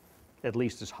at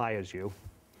least as high as you.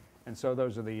 And so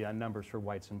those are the numbers for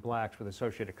whites and blacks with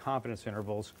associated confidence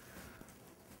intervals.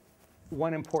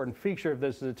 One important feature of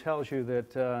this is it tells you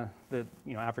that,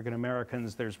 African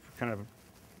Americans, there's kind of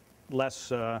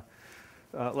less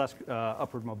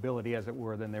upward mobility, as it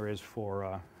were, than there is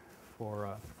for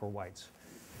whites.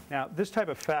 Now, this type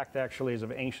of fact actually is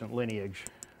of ancient lineage,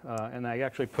 and I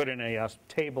actually put in a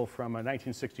table from a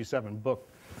 1967 book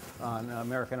on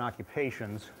American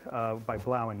occupations by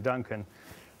Blau and Duncan.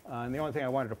 And the only thing I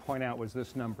wanted to point out was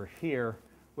this number here,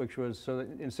 which was, so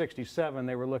that in 67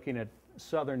 they were looking at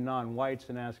Southern non-whites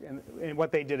and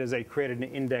what they did is they created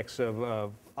an index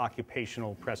of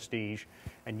occupational prestige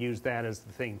and used that as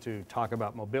the thing to talk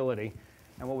about mobility.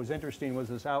 And what was interesting was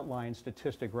this outline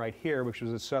statistic right here, which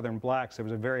was the Southern blacks. There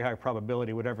was a very high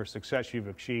probability whatever success you've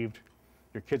achieved,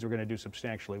 your kids were going to do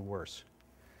substantially worse.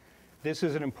 This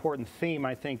is an important theme,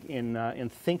 I think, in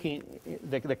thinking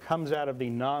that comes out of the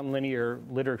nonlinear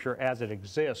literature as it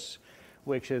exists,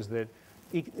 which is that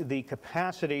the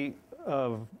capacity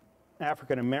of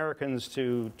African Americans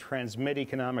to transmit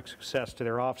economic success to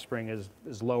their offspring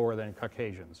is lower than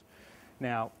Caucasians.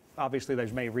 Now, obviously,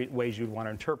 there's many ways you'd want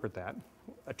to interpret that.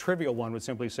 A trivial one would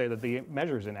simply say that the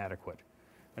measure is inadequate.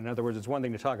 In other words, it's one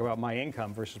thing to talk about my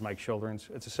income versus my children's.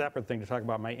 It's a separate thing to talk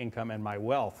about my income and my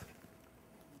wealth.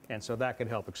 And so that could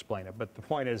help explain it. But the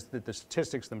point is that the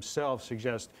statistics themselves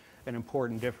suggest an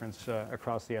important difference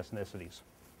across the ethnicities.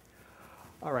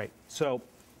 All right, so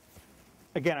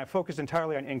again, I focused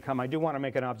entirely on income. I do want to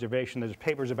make an observation. There's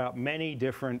papers about many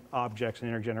different objects in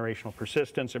intergenerational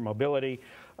persistence or mobility.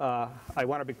 I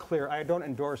want to be clear, I don't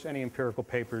endorse any empirical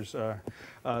papers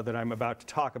that I'm about to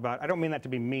talk about. I don't mean that to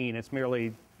be mean. It's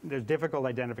merely, there's difficult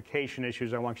identification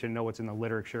issues. I want you to know what's in the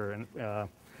literature and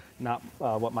not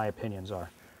what my opinions are.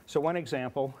 So one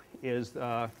example is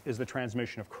the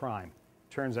transmission of crime.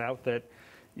 Turns out that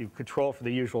you control for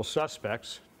the usual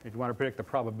suspects. If you want to predict the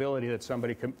probability that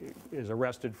somebody is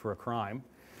arrested for a crime,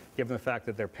 given the fact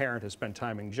that their parent has spent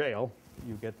time in jail,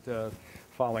 you get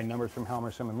following numbers from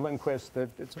Helmerson and Lindquist that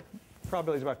its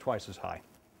probability is about twice as high.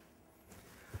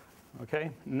 Okay,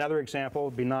 another example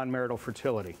would be non-marital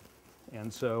fertility.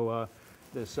 And so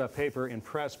this paper in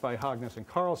Press by Hognes and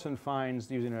Carlson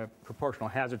finds, using a proportional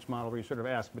hazards model where you sort of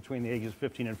ask between the ages of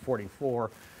 15 and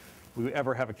 44, will you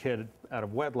ever have a kid out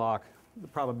of wedlock? The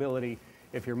probability,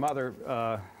 if your mother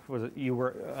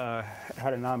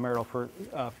had a non-marital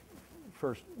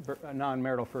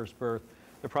first birth,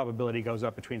 the probability goes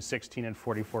up between 16 and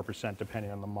 44%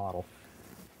 depending on the model.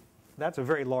 That's a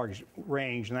very large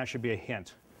range, and that should be a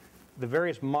hint. The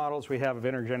various models we have of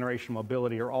intergenerational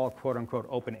mobility are all quote-unquote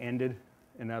open-ended.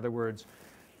 In other words,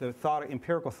 the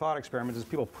empirical thought experiments is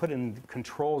people put in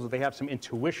controls that they have some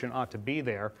intuition ought to be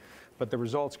there, but the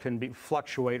results can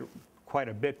fluctuate quite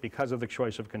a bit because of the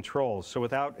choice of controls. So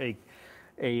without a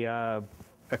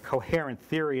coherent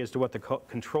theory as to what the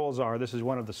controls are, this is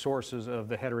one of the sources of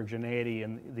the heterogeneity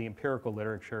in the empirical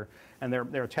literature, and there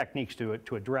are techniques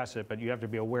to address it, but you have to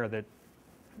be aware that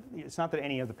it's not that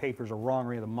any of the papers are wrong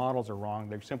or any of the models are wrong.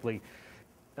 They're simply,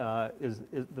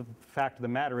 the fact of the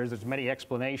matter is there's many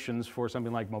explanations for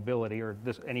something like mobility or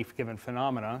any given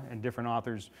phenomena, and different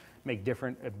authors make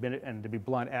different, and to be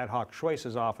blunt, ad hoc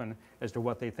choices often as to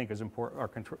what they think is important, or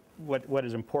what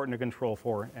is important to control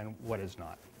for and what is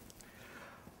not.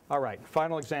 All right,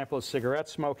 final example is cigarette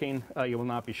smoking. You will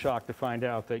not be shocked to find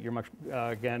out that you're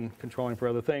again, controlling for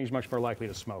other things, much more likely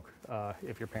to smoke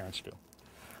if your parents do.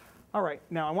 All right,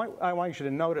 now I want you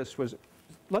to notice was,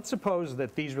 let's suppose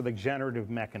that these were the generative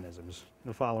mechanisms in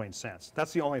the following sense.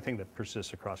 That's the only thing that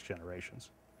persists across generations.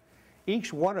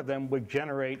 Each one of them would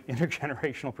generate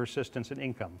intergenerational persistence in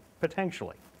income,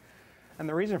 potentially. And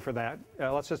the reason for that,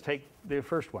 let's just take the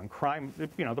first one, crime.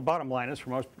 You know, the bottom line is for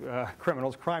most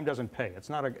criminals, crime doesn't pay. It's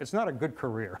not a good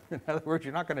career. In other words,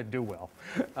 you're not going to do well.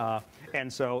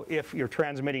 And so if you're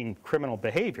transmitting criminal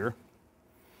behavior,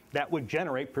 that would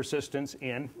generate persistence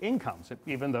in incomes,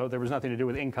 even though there was nothing to do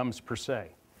with incomes per se.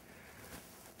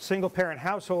 Single-parent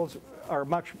households are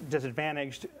much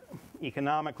disadvantaged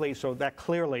economically, so that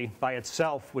clearly by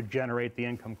itself would generate the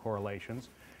income correlations.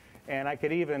 And I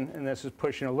could even, and this is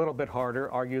pushing a little bit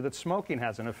harder, argue that smoking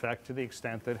has an effect to the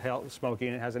extent that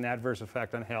smoking has an adverse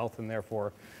effect on health, and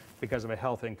therefore because of a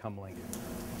health income link.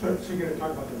 So you're going to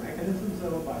talk about the mechanisms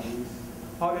though by these?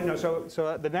 Oh, no,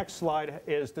 so the next slide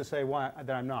is to say why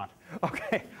that I'm not.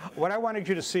 Okay, what I wanted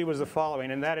you to see was the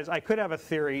following, and that is I could have a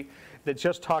theory that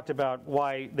just talked about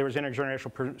why there was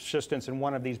intergenerational persistence in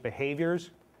one of these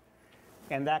behaviors,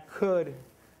 and that could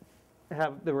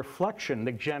have the reflection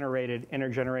that generated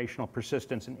intergenerational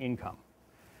persistence in income.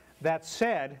 That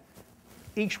said,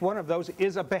 each one of those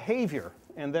is a behavior,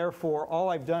 and therefore all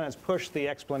I've done is push the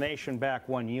explanation back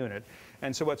one unit.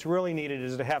 And so what's really needed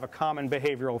is to have a common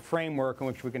behavioral framework in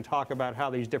which we can talk about how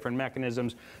these different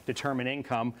mechanisms determine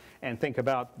income and think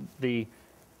about the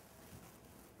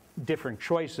different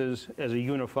choices as a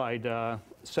unified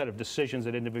set of decisions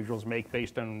that individuals make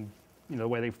based on the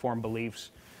way they form beliefs,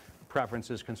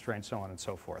 preferences, constraints, so on and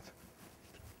so forth.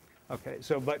 Okay,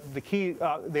 so but the key,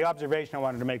 the observation I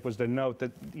wanted to make was to note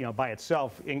that by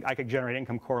itself, I could generate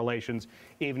income correlations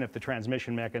even if the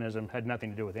transmission mechanism had nothing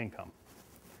to do with income.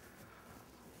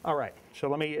 All right, so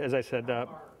let me, as I said, How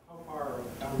far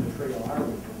down the trail are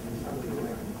we from some of these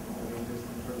mechanisms? I mean, just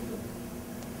in terms of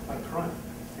like crime,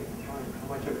 taking crime, how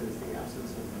much of it is the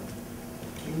absence of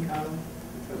income?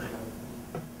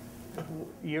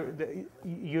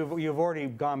 You've already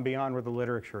gone beyond where the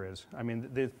literature is. I mean,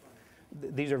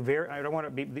 these are very, I don't want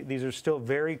to be, these are still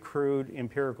very crude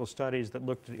empirical studies that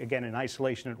looked, again, in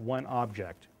isolation at one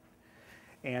object.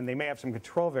 And they may have some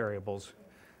control variables.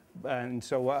 And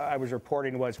so what I was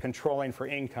reporting was controlling for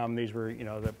income. These were,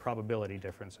 the probability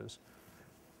differences.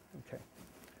 Okay.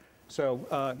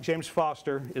 So James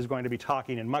Foster is going to be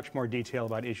talking in much more detail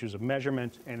about issues of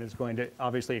measurement and is going to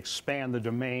obviously expand the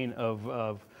domain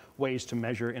of ways to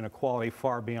measure inequality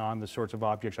far beyond the sorts of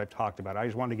objects I've talked about. I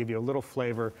just wanted to give you a little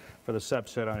flavor for the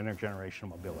subset on intergenerational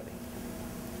mobility.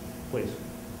 Please.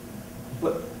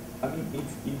 But, I mean,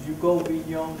 if you go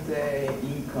beyond the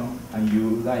income and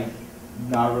you,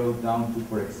 narrow down to,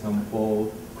 for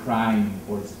example, crime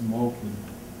or smoking,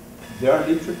 there are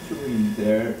literature in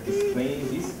there explaining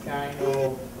this kind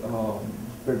of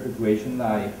perpetuation,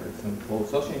 like, for example,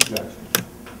 social interaction.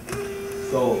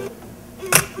 So,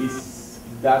 is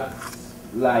that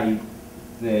like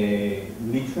the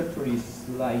literature is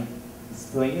like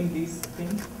explaining these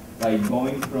things, like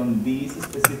going from these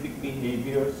specific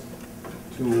behaviors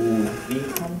to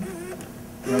income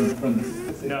from this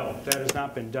specific? No, that has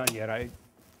not been done yet.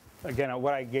 Again,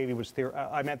 what I gave you was theory.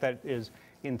 I meant that is,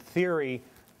 in theory,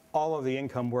 all of the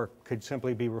income work could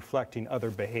simply be reflecting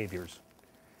other behaviors.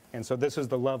 And so this is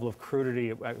the level of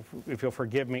crudity, if you'll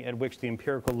forgive me, at which the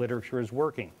empirical literature is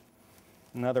working.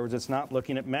 In other words, it's not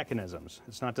looking at mechanisms.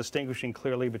 It's not distinguishing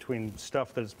clearly between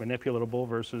stuff that's manipulatable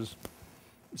versus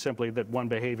simply that one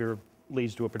behavior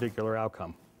leads to a particular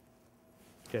outcome.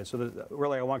 Okay, so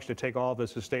really I want you to take all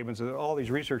this as statements of all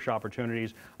these research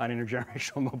opportunities on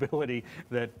intergenerational mobility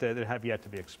that have yet to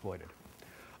be exploited.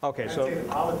 Okay, I'd so... say the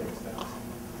politics does.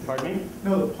 Pardon me?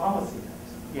 No, the policy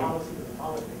does. The Yeah. policy of the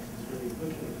politics is really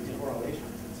looking at these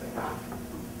correlations and saying,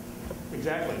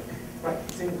 Exactly. right,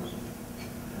 it's income.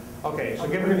 Okay, so So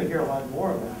we're going to hear a lot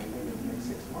more of that maybe in the next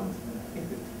 6 months, and I think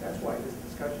that's why this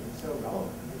discussion is so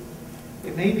relevant.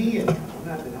 It may be income, I'm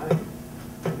not denying it.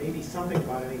 There may be something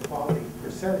about inequality per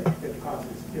se that causes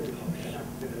difficulty. I'm not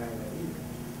denying that either.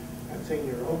 I'm saying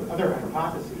there are other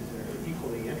hypotheses that are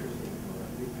equally interesting or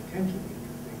potentially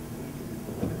interesting and need to be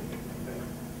eliminated. But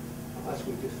unless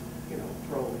we just,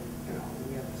 throw,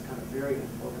 we have this kind of very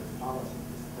unfocused policy,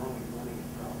 just throwing money at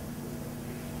problems.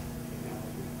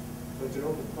 So it's an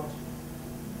open question.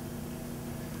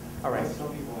 all right.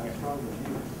 Some people have stronger views,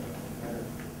 so better.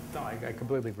 No, I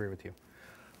completely agree with you.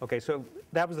 Okay, so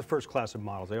that was the first class of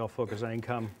models. They all focus on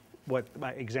income. What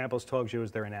my examples told you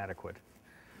is they're inadequate.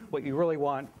 What you really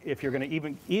want, if you're going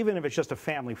to, even if it's just a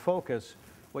family focus,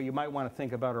 what you might want to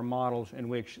think about are models in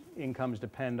which incomes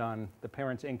depend on the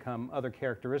parent's income, other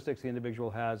characteristics the individual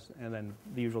has, and then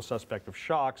the usual suspect of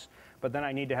shocks. But then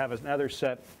I need to have another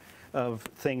set of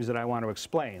things that I want to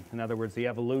explain. In other words, the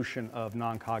evolution of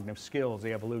non-cognitive skills,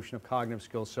 the evolution of cognitive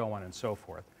skills, so on and so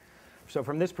forth. So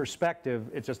from this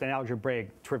perspective, it's just an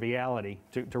algebraic triviality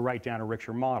to write down a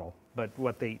richer model. But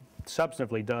what they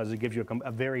substantively does is it gives you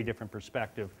a very different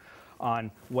perspective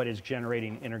on what is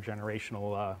generating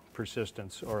intergenerational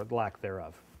persistence or lack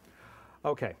thereof.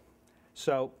 Okay,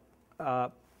 so I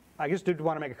just did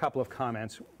want to make a couple of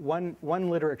comments. One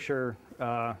literature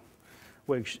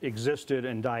which existed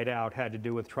and died out had to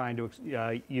do with trying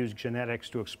to use genetics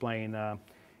to explain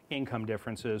income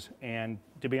differences, and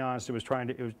to be honest,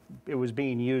 it was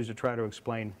being used to try to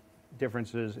explain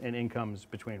differences in incomes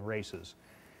between races.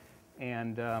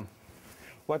 And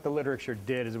what the literature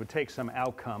did is it would take some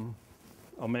outcome,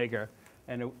 omega,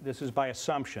 and this is by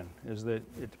assumption, is that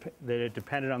it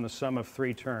depended on the sum of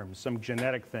three terms, some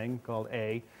genetic thing called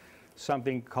A,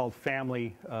 something called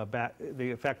family,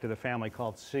 the effect of the family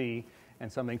called C,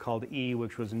 and something called E,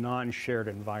 which was non-shared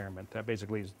environment. That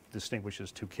basically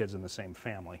distinguishes two kids in the same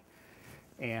family.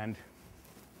 And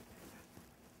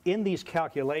in these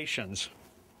calculations,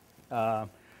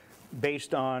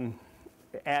 based on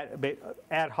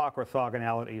ad hoc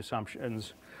orthogonality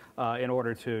assumptions in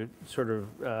order to sort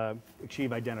of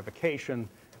achieve identification,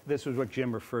 this was what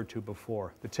Jim referred to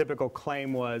before. The typical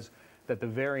claim was that the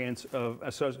variance of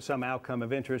some outcome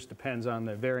of interest depends on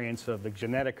the variance of the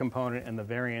genetic component and the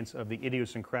variance of the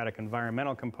idiosyncratic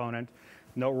environmental component,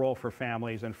 no role for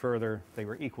families, and further, they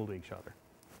were equal to each other.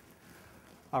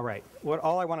 All right,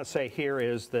 all I want to say here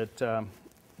is that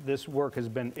this work has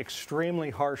been extremely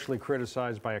harshly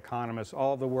criticized by economists.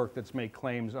 All of the work that's made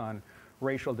claims on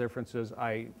racial differences,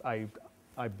 I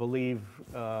believe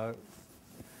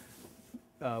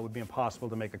would be impossible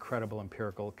to make a credible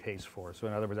empirical case for. So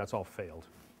in other words, that's all failed.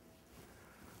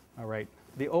 All right.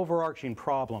 The overarching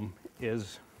problem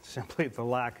is simply the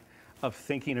lack of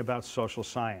thinking about social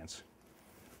science.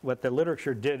 What the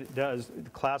literature does,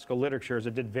 the classical literature, is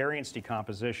it did variance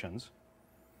decompositions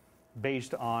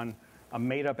based on a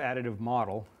made-up additive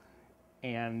model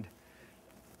and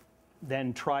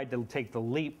then tried to take the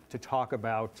leap to talk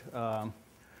about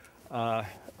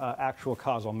actual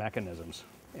causal mechanisms.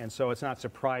 And so it's not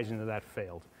surprising that that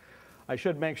failed. I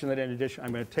should mention that in addition,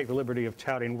 I'm going to take the liberty of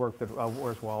touting work that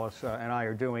Worth Wallace and I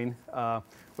are doing,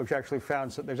 which actually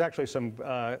found there's actually some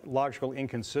logical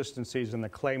inconsistencies in the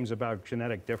claims about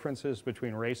genetic differences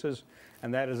between races,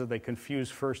 and that is that they confuse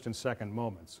first and second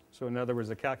moments. So in other words,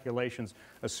 the calculations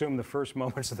assume the first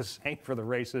moments are the same for the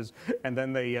races, and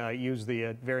then they use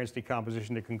the variance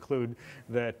decomposition to conclude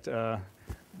that,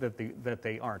 that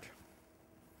they aren't.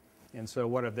 And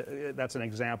so that's an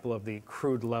example of the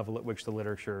crude level at which the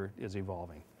literature is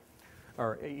evolving,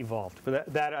 or evolved.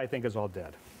 But that I think is all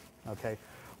dead. Okay.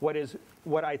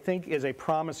 What I think is a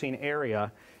promising area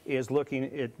is looking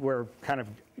at where kind of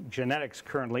genetics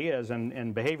currently is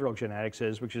and behavioral genetics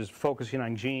is, which is focusing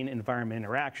on gene-environment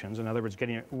interactions. In other words,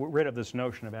 getting rid of this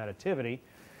notion of additivity,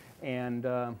 and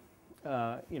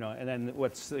and then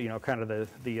what's kind of the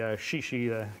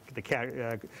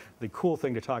cool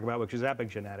thing to talk about, which is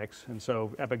epigenetics. And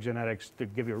so epigenetics, to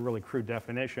give you a really crude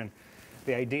definition,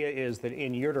 the idea is that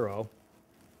in utero,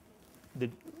 the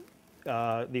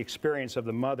experience of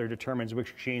the mother determines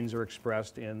which genes are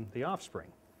expressed in the offspring.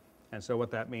 And so what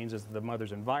that means is that the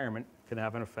mother's environment can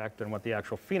have an effect on what the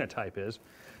actual phenotype is.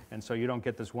 And so you don't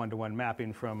get this one-to-one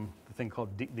mapping from the thing called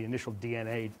the initial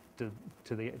DNA to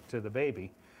the baby.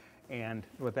 And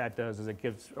what that does is it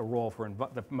gives a role for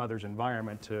the mother's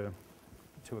environment to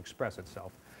express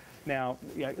itself. Now,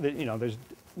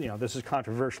 this is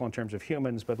controversial in terms of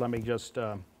humans, but let me just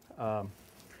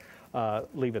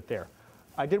leave it there.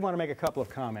 I did want to make a couple of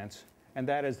comments, and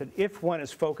that is that if one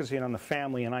is focusing on the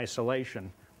family in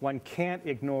isolation, one can't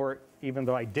ignore, even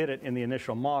though I did it in the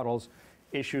initial models,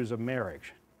 issues of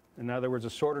marriage. In other words,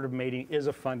 assortative mating is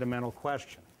a fundamental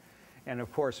question. And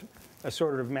of course,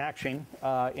 assortative matching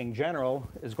in general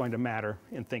is going to matter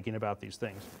in thinking about these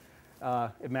things.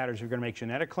 It matters if you're going to make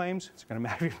genetic claims. It's going to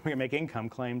matter if you're going to make income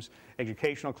claims,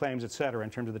 educational claims, et cetera, in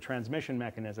terms of the transmission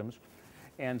mechanisms.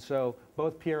 And so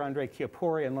both Pierre-André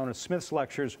Chiappori and Lona Smith's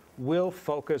lectures will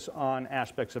focus on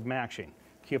aspects of matching.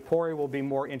 Chiappori will be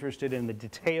more interested in the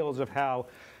details of how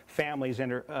families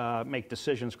make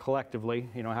decisions collectively,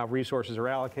 how resources are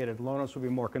allocated. Lonas will be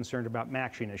more concerned about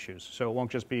matching issues. So it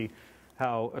won't just be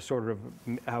how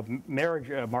how marriage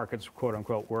markets, quote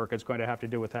unquote, work. It's going to have to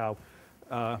do with how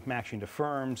matching to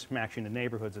firms, matching to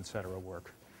neighborhoods, et cetera,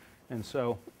 work. And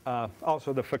so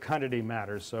also the fecundity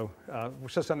matters. So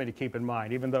it's just something to keep in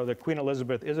mind. Even though Queen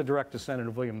Elizabeth is a direct descendant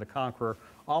of William the Conqueror,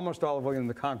 almost all of William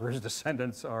the Conqueror's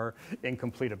descendants are in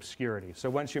complete obscurity. So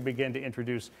once you begin to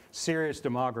introduce serious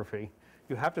demography,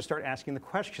 you have to start asking the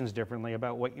questions differently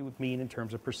about what you mean in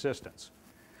terms of persistence.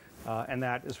 And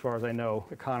that, as far as I know,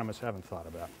 economists haven't thought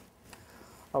about.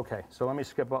 Okay, so let me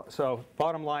skip. So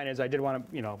bottom line is I did want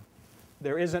to,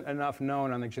 there isn't enough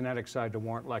known on the genetic side to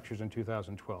warrant lectures in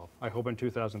 2012. I hope in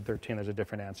 2013 there's a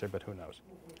different answer, but who knows?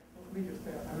 Let me just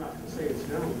say, I'm not going to say it's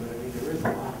known, but I mean, there is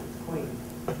a lot that's claimed.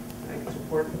 I think it's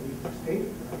important that we state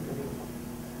it, right? I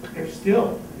mean, there's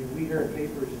still, we heard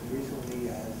papers as recently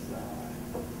as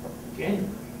January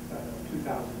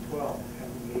 2012,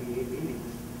 having the 88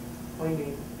 meetings,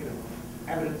 claiming you know,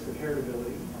 evidence of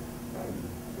heritability, right?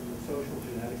 From the social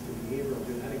genetics to behavioral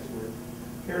genetics work,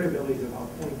 heritability is about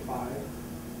 0.5.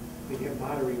 They get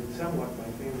moderated somewhat by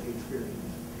family experience,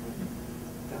 right?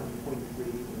 Down to 0.3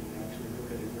 when you actually look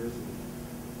at adversity.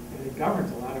 And it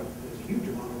governs a lot of, there's a huge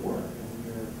amount of work. I mean,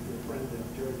 your friend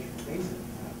George Mason.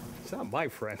 It's not my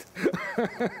friend.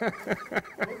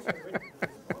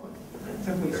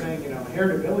 Simply saying, you know,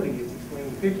 heritability is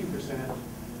explaining 50%.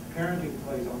 Parenting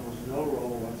plays almost no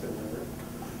role whatsoever.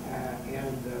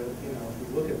 And, you know, if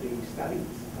we look at the studies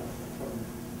from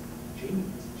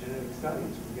genes, genetic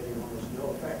studies, we're getting almost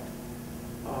no effect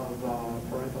of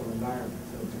parental environment.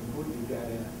 So it's completely dead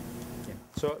end. Yeah.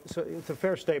 So it's a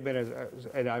fair statement.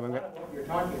 And I'm a lot of what you're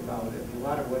talking about, and a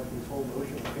lot of what this whole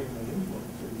notion of family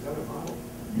influence or these other models,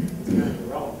 it's kind of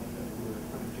irrelevant that we're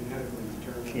kind of genetically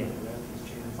determined the rest of this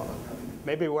chance of coming.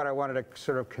 Maybe what I wanted to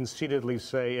sort of conceitedly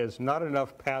say is not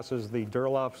enough passes the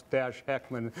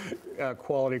Durlauf-Heckman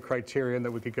quality criterion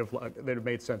that we could give, that it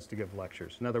made sense to give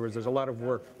lectures. In other words, there's a lot of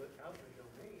work.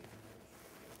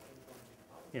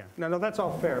 Yeah, no, that's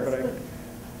all fair, but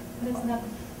that's not,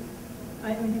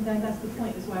 I think that's the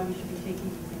point, is why we should be taking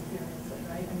these experiences,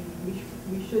 right? I mean,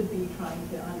 we should be trying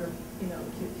to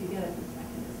to get at these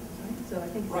mechanisms, right? So I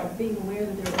think being aware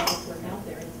that there's all this work out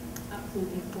there is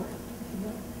absolutely important to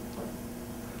know.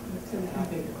 So I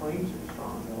think the claims are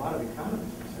strong. A lot of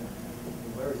economists are saying,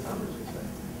 Larry Summers is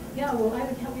saying. Yeah, well, we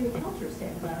have a counter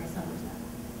saying Larry Summers now.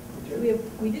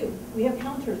 We have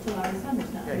counters to Larry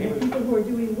Summers now. Yeah, we have people who are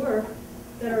doing work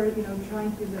that are, that are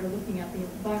looking at the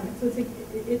environment. So I think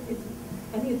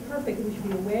it's perfect that we should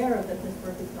be aware of that this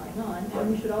work is going on, and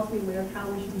we should also be aware of how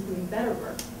we should be doing better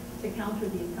work to counter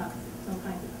these some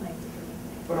kinds of claims that are being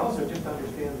made. But also just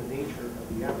understand the nature of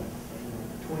the evidence.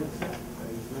 Twin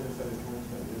studies, Minnesota twin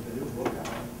studies. There's a new book out.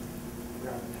 I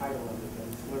forgot the title of it, but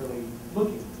it's literally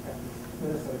looking at the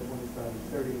Minnesota twin studies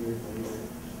 30 years later,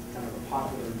 kind of a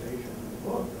popularization of the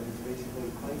book, but it's basically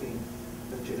claiming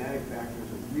that genetic factors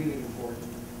are really important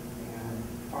and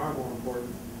far more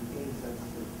important in any sense of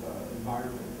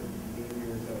environment and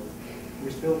behavior. So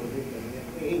we're still predicting,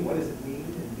 A, what does it mean,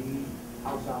 and B,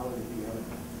 how solid is the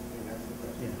evidence? And that's the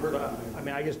question. yeah. I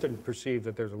mean, I just didn't perceive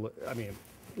that there's the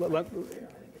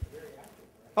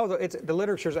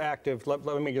literature's active.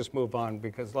 Let me just move on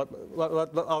because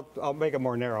I'll make it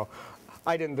more narrow.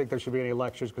 I didn't think there should be any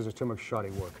lectures because there's too much shoddy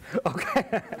work.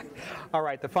 Okay. All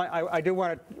right. I do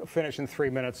want to finish in 3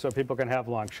 minutes so people can have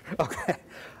lunch. Okay.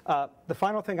 The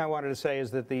final thing I wanted to say is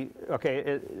that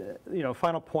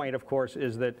final point, of course,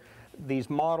 is that these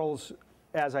models,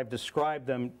 as I've described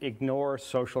them, ignore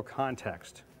social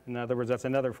context. In other words, that's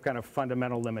another kind of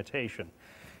fundamental limitation.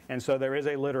 And so there is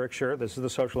a literature, this is the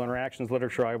social interactions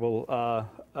literature I will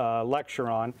lecture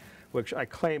on, which I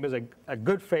claim is a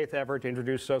good faith effort to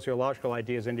introduce sociological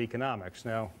ideas into economics.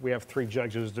 Now, we have 3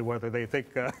 judges as to whether they think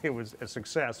it was a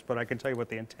success, but I can tell you what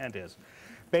the intent is.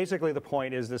 Basically, the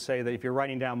point is to say that if you're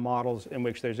writing down models in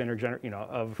which there's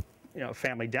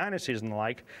family dynasties and the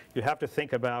like, you have to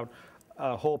think about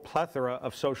a whole plethora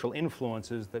of social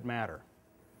influences that matter.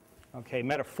 Okay,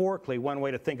 metaphorically, one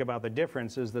way to think about the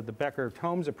difference is that the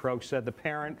Becker-Tomes approach said the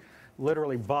parent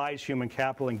literally buys human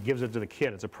capital and gives it to the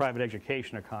kid. It's a private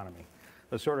education economy.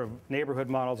 The sort of neighborhood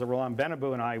models that Roland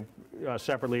Benabou and I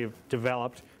separately have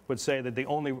developed would say that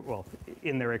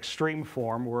in their extreme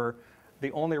form, were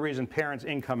the only reason parents'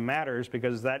 income matters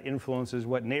because that influences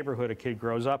what neighborhood a kid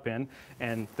grows up in,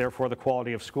 and therefore the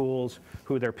quality of schools,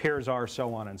 who their peers are,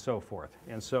 so on and so forth.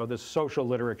 And so this social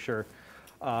literature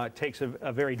takes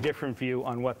a very different view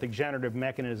on what the generative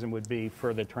mechanism would be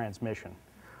for the transmission.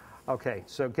 Okay,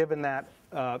 so given that,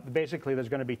 basically there's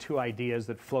going to be 2 ideas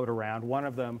that float around. One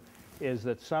of them is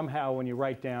that somehow when you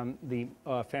write down the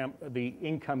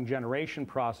income generation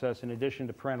process, in addition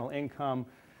to parental income,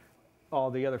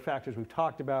 all the other factors we've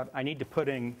talked about, I need to put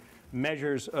in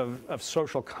measures of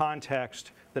social context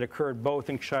that occurred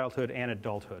both in childhood and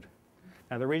adulthood.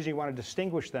 Now the reason you want to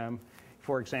distinguish them,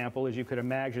 for example, is you could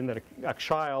imagine that a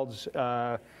child's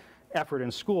effort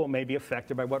in school may be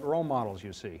affected by what role models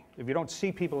you see. If you don't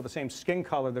see people with the same skin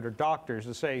color that are doctors,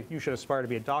 to say you should aspire to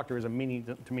be a doctor is to me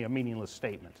a meaningless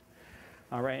statement.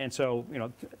 All right, and so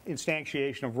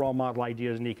instantiation of role model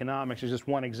ideas in economics is just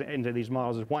into these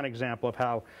models is one example of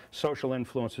how social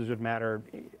influences would matter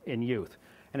in youth.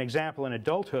 An example in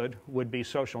adulthood would be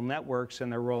social networks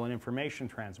and their role in information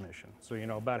transmission. So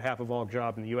about half of all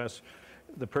jobs in the U.S.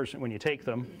 the person, when you take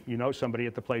them, you know somebody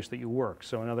at the place that you work.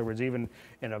 So in other words, even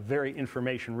in a very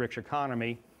information-rich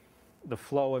economy, the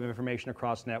flow of information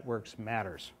across networks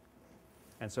matters.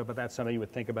 And so, but that's something you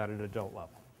would think about at an adult level.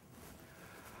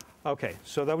 Okay,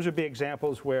 so those would be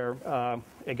examples where,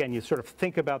 again, you sort of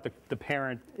think about the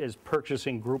parent as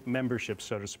purchasing group membership,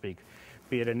 so to speak,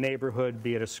 be it a neighborhood,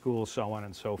 be it a school, so on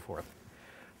and so forth.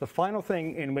 The final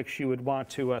thing in which you would want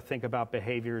to think about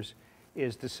behaviors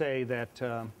is to say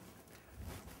that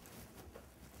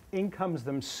incomes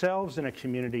themselves in a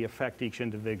community affect each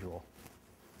individual.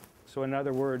 So in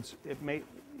other words,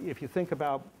 if you think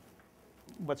about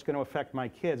what's going to affect my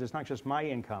kids, it's not just my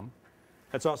income,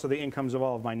 it's also the incomes of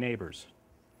all of my neighbors.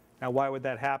 Now, why would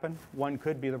that happen? One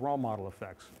could be the role model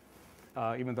effects,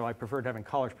 even though I preferred having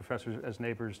college professors as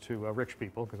neighbors to rich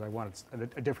people because I wanted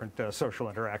a different social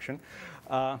interaction.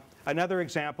 Another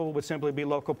example would simply be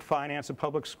local finance of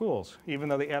public schools. Even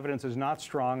though the evidence is not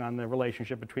strong on the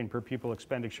relationship between per pupil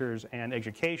expenditures and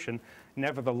education,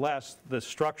 nevertheless, the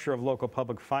structure of local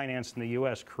public finance in the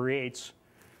U.S. creates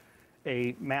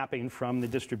a mapping from the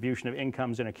distribution of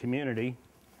incomes in a community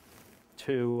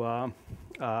to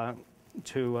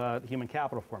human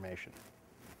capital formation.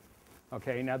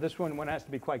 Okay, now this one has to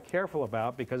be quite careful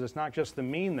about because it's not just the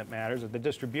mean that matters, the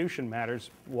distribution matters.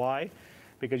 Why?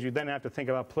 Because you then have to think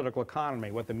about political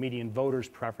economy, what the median voters'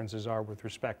 preferences are with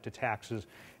respect to taxes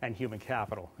and human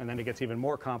capital. And then it gets even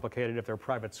more complicated if there are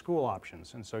private school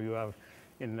options. And so you have,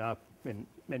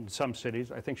 in some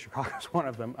cities, I think Chicago's one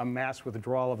of them, a mass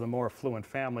withdrawal of the more affluent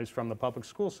families from the public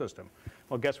school system.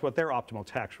 Well, guess what their optimal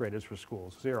tax rate is for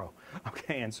schools? 0.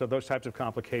 Okay, and so those types of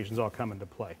complications all come into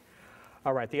play.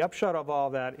 All right, the upshot of all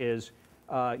that is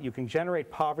you can generate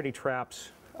poverty traps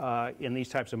in these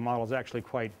types of models actually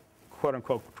quite, quote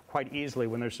unquote, quite easily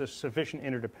when there's sufficient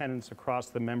interdependence across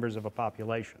the members of a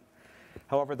population.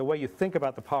 However, the way you think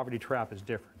about the poverty trap is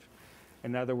different.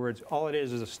 In other words, all it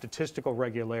is a statistical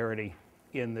regularity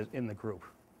in the group.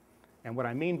 And what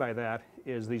I mean by that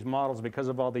is these models, because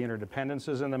of all the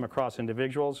interdependences in them across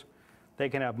individuals, they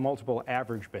can have multiple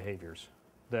average behaviors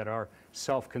that are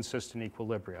self-consistent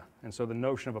equilibria. And so the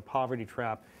notion of a poverty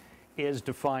trap is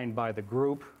defined by the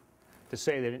group. To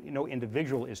say that no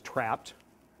individual is trapped,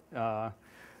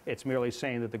 it's merely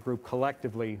saying that the group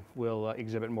collectively will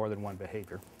exhibit more than one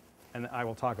behavior. And I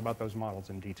will talk about those models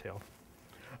in detail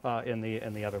in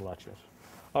the other lectures.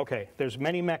 Okay, there's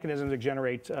many mechanisms that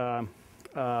generate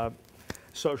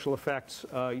social effects.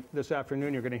 This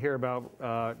afternoon you're going to hear about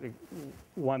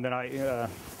one that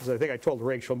as I think I told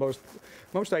Rachel,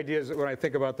 most ideas, when I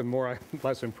think about them more, I'm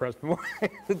less impressed.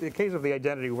 In the case of the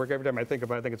identity work, every time I think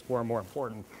about it, I think it's more and more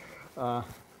important.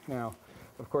 Now,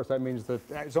 of course, that means that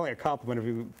it's only a compliment if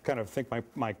you kind of think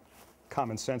my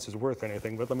common sense is worth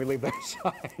anything, but let me leave that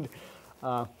aside.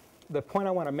 The point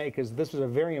I want to make is this is a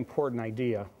very important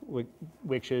idea,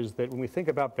 which is that when we think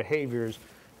about behaviors,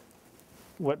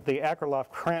 what the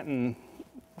Akerlof-Cranton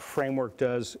framework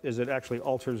does is it actually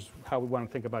alters how we want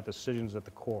to think about decisions at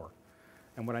the core.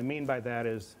 And what I mean by that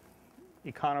is,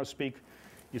 econo-speak,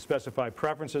 you specify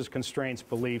preferences, constraints,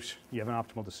 beliefs, you have an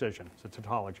optimal decision. It's a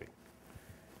tautology.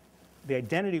 The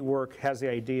identity work has the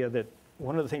idea that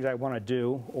one of the things I want to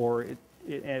do,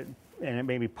 and it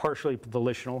may be partially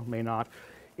volitional, may not,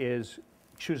 is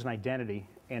choose an identity.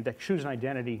 And to choose an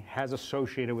identity has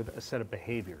associated with a set of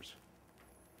behaviors.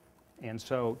 And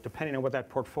so depending on what that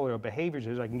portfolio of behaviors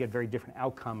is, I can get very different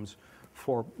outcomes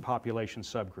for population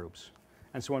subgroups.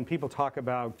 And so when people talk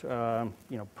about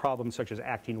problems such as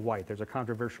acting white, there's a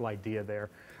controversial idea there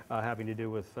having to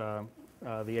do with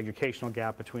the educational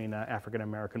gap between African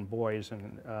American boys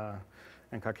and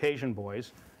Caucasian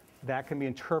boys. That can be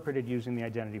interpreted using the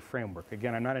identity framework.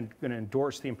 Again, I'm not going to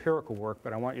endorse the empirical work,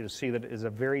 but I want you to see that it is a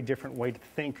very different way to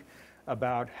think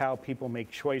about how people make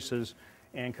choices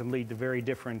and can lead to very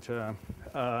different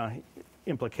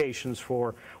implications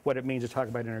for what it means to talk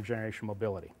about intergenerational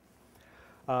mobility.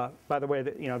 By the way,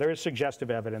 there is suggestive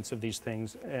evidence of these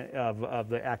things, of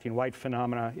the acting white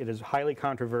phenomena. It is highly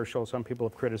controversial. Some people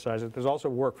have criticized it. There's also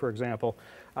work, for example,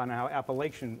 on how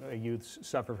Appalachian youths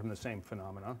suffer from the same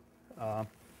phenomena.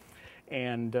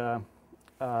 And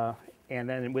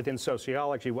then within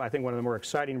sociology, I think one of the more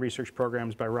exciting research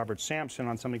programs by Robert Sampson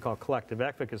on something called collective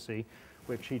efficacy,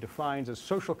 which he defines as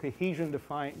social cohesion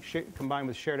combined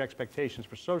with shared expectations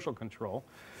for social control.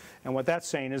 And what that's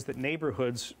saying is that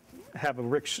neighborhoods have a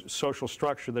rich social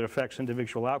structure that affects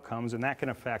individual outcomes, and that can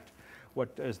affect what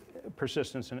is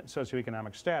persistence in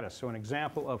socioeconomic status. So an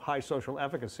example of high social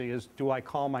efficacy is, do I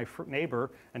call my neighbor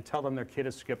and tell them their kid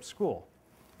has skipped school?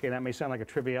 Okay, that may sound like a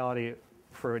triviality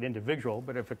for an individual,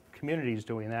 but if a community is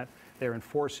doing that, they're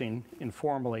enforcing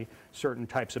informally certain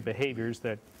types of behaviors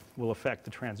that will affect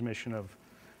the transmission of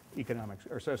economic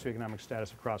or socioeconomic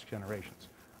status across generations.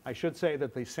 I should say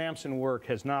that the Sampson work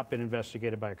has not been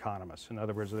investigated by economists. In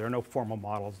other words, there are no formal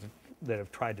models that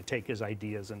have tried to take his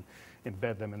ideas and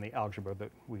embed them in the algebra that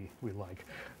we like.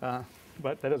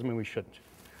 But that doesn't mean we shouldn't.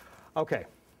 Okay,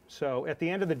 so at the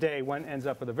end of the day, one ends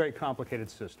up with a very complicated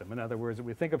system. In other words, if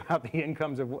we think about the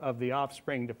incomes of the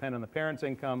offspring depend on the parent's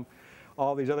income,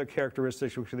 all these other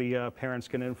characteristics which the parents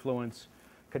can influence,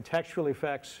 contextual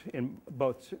effects in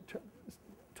both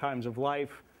times of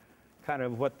life, kind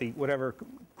of whatever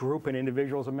group an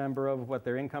individual is a member of, what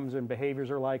their incomes and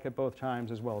behaviors are like at both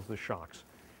times, as well as the shocks.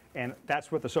 And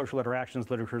that's what the social interactions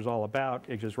literature is all about.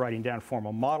 It's just writing down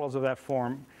formal models of that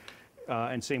form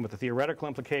and seeing what the theoretical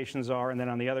implications are, and then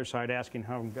on the other side asking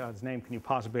how in God's name can you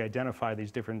possibly identify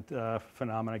these different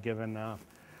phenomena given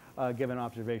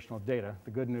observational data.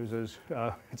 The good news is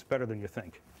it's better than you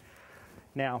think.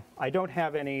 Now, I don't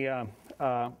have any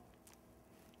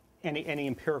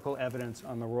empirical evidence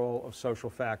on the role of social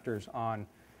factors on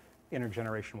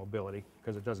intergenerational mobility,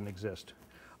 because it doesn't exist.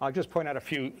 I'll just point out a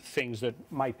few things that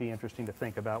might be interesting to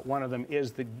think about. One of them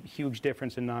is the huge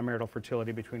difference in non-marital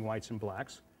fertility between whites and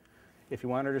blacks. If you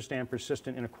want to understand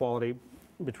persistent inequality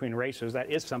between races,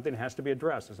 that is something that has to be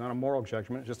addressed. It's not a moral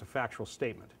judgment, it's just a factual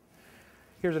statement.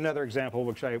 Here's another example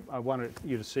which I wanted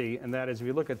you to see, and that is if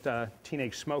you look at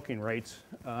teenage smoking rates,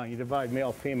 you divide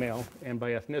male, female, and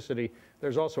by ethnicity,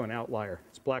 there's also an outlier.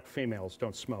 It's black females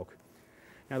don't smoke.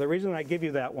 Now the reason I give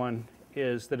you that one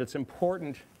is that it's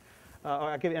important.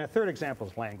 And a third example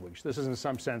is language. This is in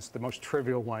some sense the most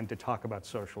trivial one to talk about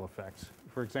social effects.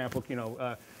 For example,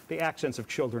 the accents of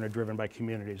children are driven by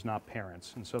communities, not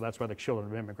parents, and so that's why the children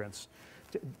of immigrants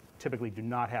typically do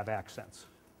not have accents.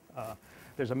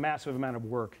 There's a massive amount of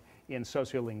work in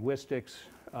sociolinguistics,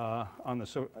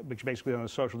 which basically on the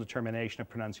social determination of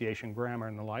pronunciation, grammar,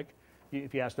 and the like.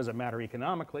 If you ask, does it matter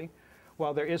economically?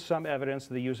 Well, there is some evidence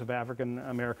that the use of African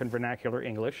American vernacular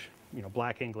English,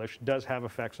 black English, does have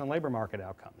effects on labor market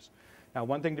outcomes. Now,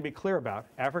 one thing to be clear about,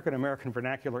 African American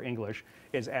vernacular English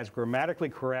is as grammatically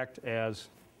correct as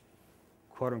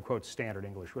quote-unquote standard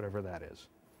English, whatever that is.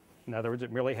 In other words,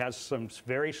 it merely has some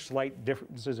very slight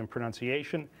differences in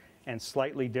pronunciation and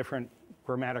slightly different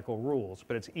grammatical rules,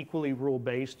 but it's equally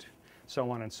rule-based, so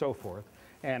on and so forth.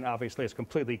 And obviously, it's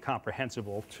completely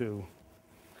comprehensible to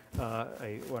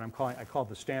what I call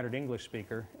the standard English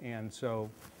speaker. And so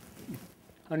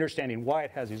understanding why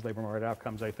it has these labor market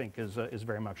outcomes, I think, is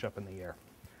very much up in the air.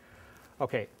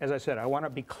 Okay, as I said, I want to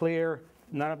be clear,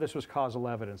 none of this was causal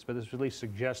evidence, but this is at least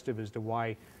suggestive as to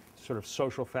why sort of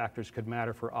social factors could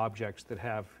matter for objects that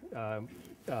have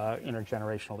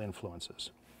intergenerational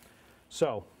influences.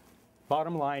 So,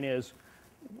 bottom line is,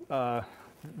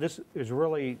 this is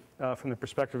really, from the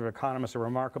perspective of economists, a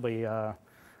remarkably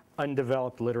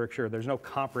undeveloped literature. There's no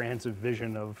comprehensive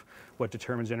vision of what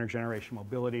determines intergenerational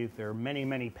mobility. There are many,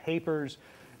 many papers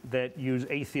that use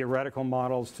atheoretical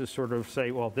models to sort of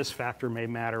say, well, this factor may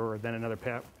matter, or then another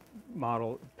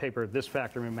paper, this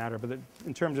factor may matter. But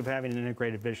in terms of having an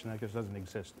integrated vision, that just doesn't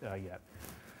exist yet.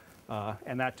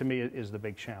 And that, to me, is the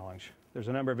big challenge. There's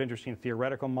a number of interesting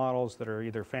theoretical models that are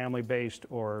either family-based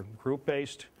or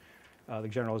group-based. The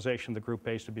generalization of the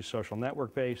group-based would be social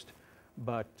network-based.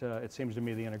 But it seems to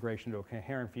me the integration to a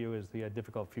coherent view is the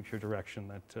difficult future direction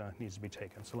that needs to be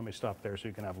taken. So let me stop there so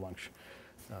you can have lunch.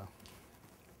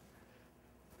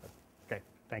 Okay,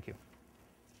 thank you.